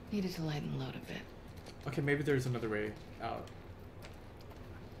needed to lighten the load a bit. Okay, maybe there's another way out.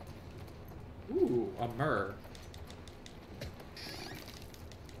 Ooh, a myrrh.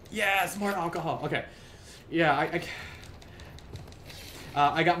 Yes, more alcohol. Okay. Yeah,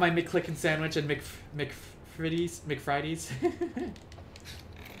 I got my McClicken sandwich and McFridays.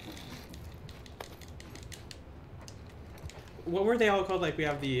 What were they all called? Like we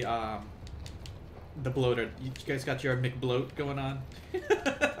have the bloater. You guys got your McBloat going on?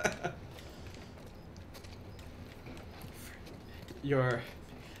 Your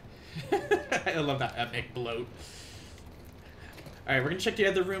I love that McBloat. Alright, we're gonna check the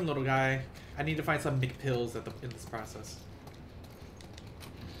other room, little guy. I need to find some McPills in this process.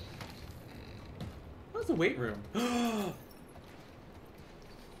 What's the weight room?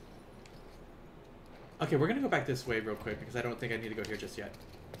 Okay, we're gonna go back this way real quick because I don't think I need to go here just yet.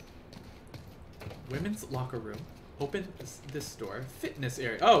 Women's locker room. Open this door. Fitness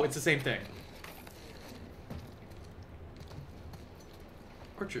area. Oh, it's the same thing.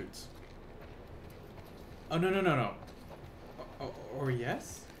 Orchards. Oh, no, no, no, no. Or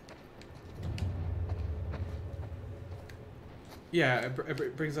yes? Yeah,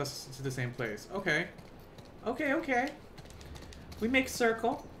 it brings us to the same place. Okay. Okay, okay. We make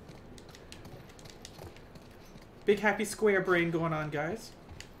circle. Big happy square brain going on, guys.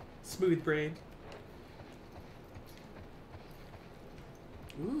 Smooth brain.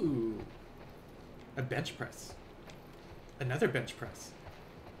 Ooh. A bench press. Another bench press.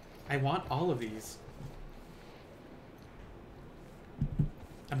 I want all of these.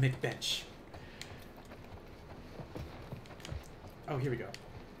 A McBench. Oh, here we go.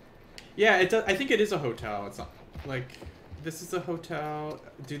 Yeah, it does. I think it is a hotel. It's not like this is a hotel.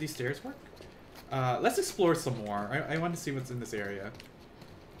 Do these stairs work? Let's explore some more. I want to see what's in this area.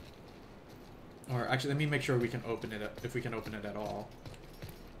 Or actually, let me make sure we can open it if we can open it at all.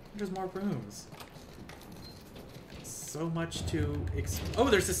 There's more rooms. So much to oh,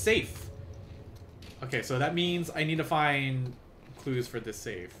 there's a safe. Okay, so that means I need to find clues for this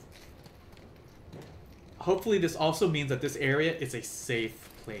safe. Hopefully this also means that this area is a safe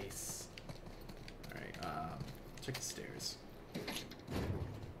place. Alright, check the stairs.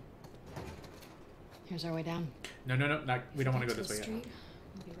 Here's our way down. No, no, no, not, we don't want to go this way yet. Street.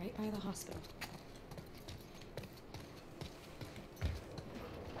 We'll be right by the hospital.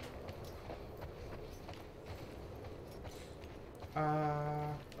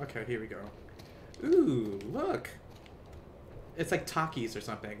 Okay, here we go. Ooh, look. It's like Takis or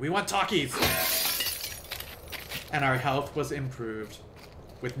something. We want Takis! And our health was improved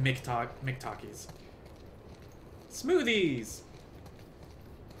with McTakis. Smoothies!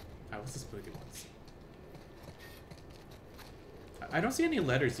 Oh, what's the smoothie ones? I don't see any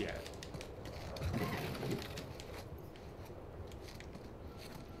letters yet.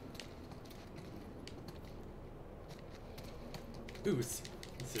 Ooh,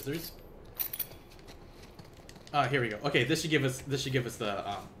 scissors. Here we go. Okay, this should give us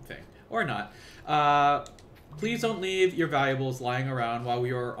the thing. Or not. Please don't leave your valuables lying around while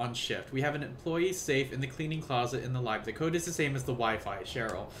we are on shift. We have an employee safe in the cleaning closet in the lab. The code is the same as the Wi-Fi,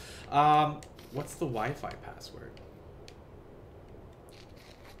 Cheryl. What's the Wi-Fi password?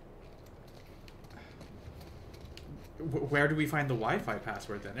 Where do we find the Wi-Fi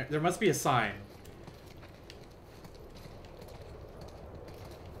password then? There must be a sign.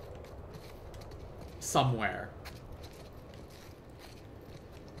 Somewhere.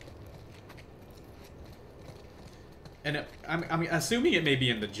 And I'm assuming it may be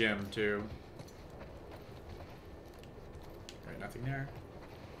in the gym too. Alright, nothing there.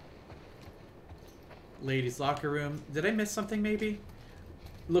 Ladies' locker room. Did I miss something maybe?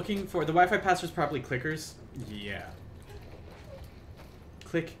 Looking for the Wi-Fi password's probably clickers. Yeah.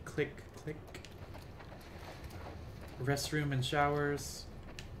 Click, click, click. Restroom and showers.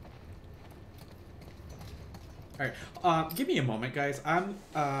 Alright, give me a moment, guys. I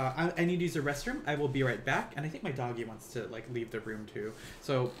need to use the restroom. I will be right back. And I think my doggy wants to, like, leave the room, too.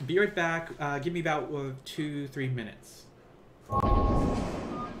 So, be right back. Give me about 2-3 minutes.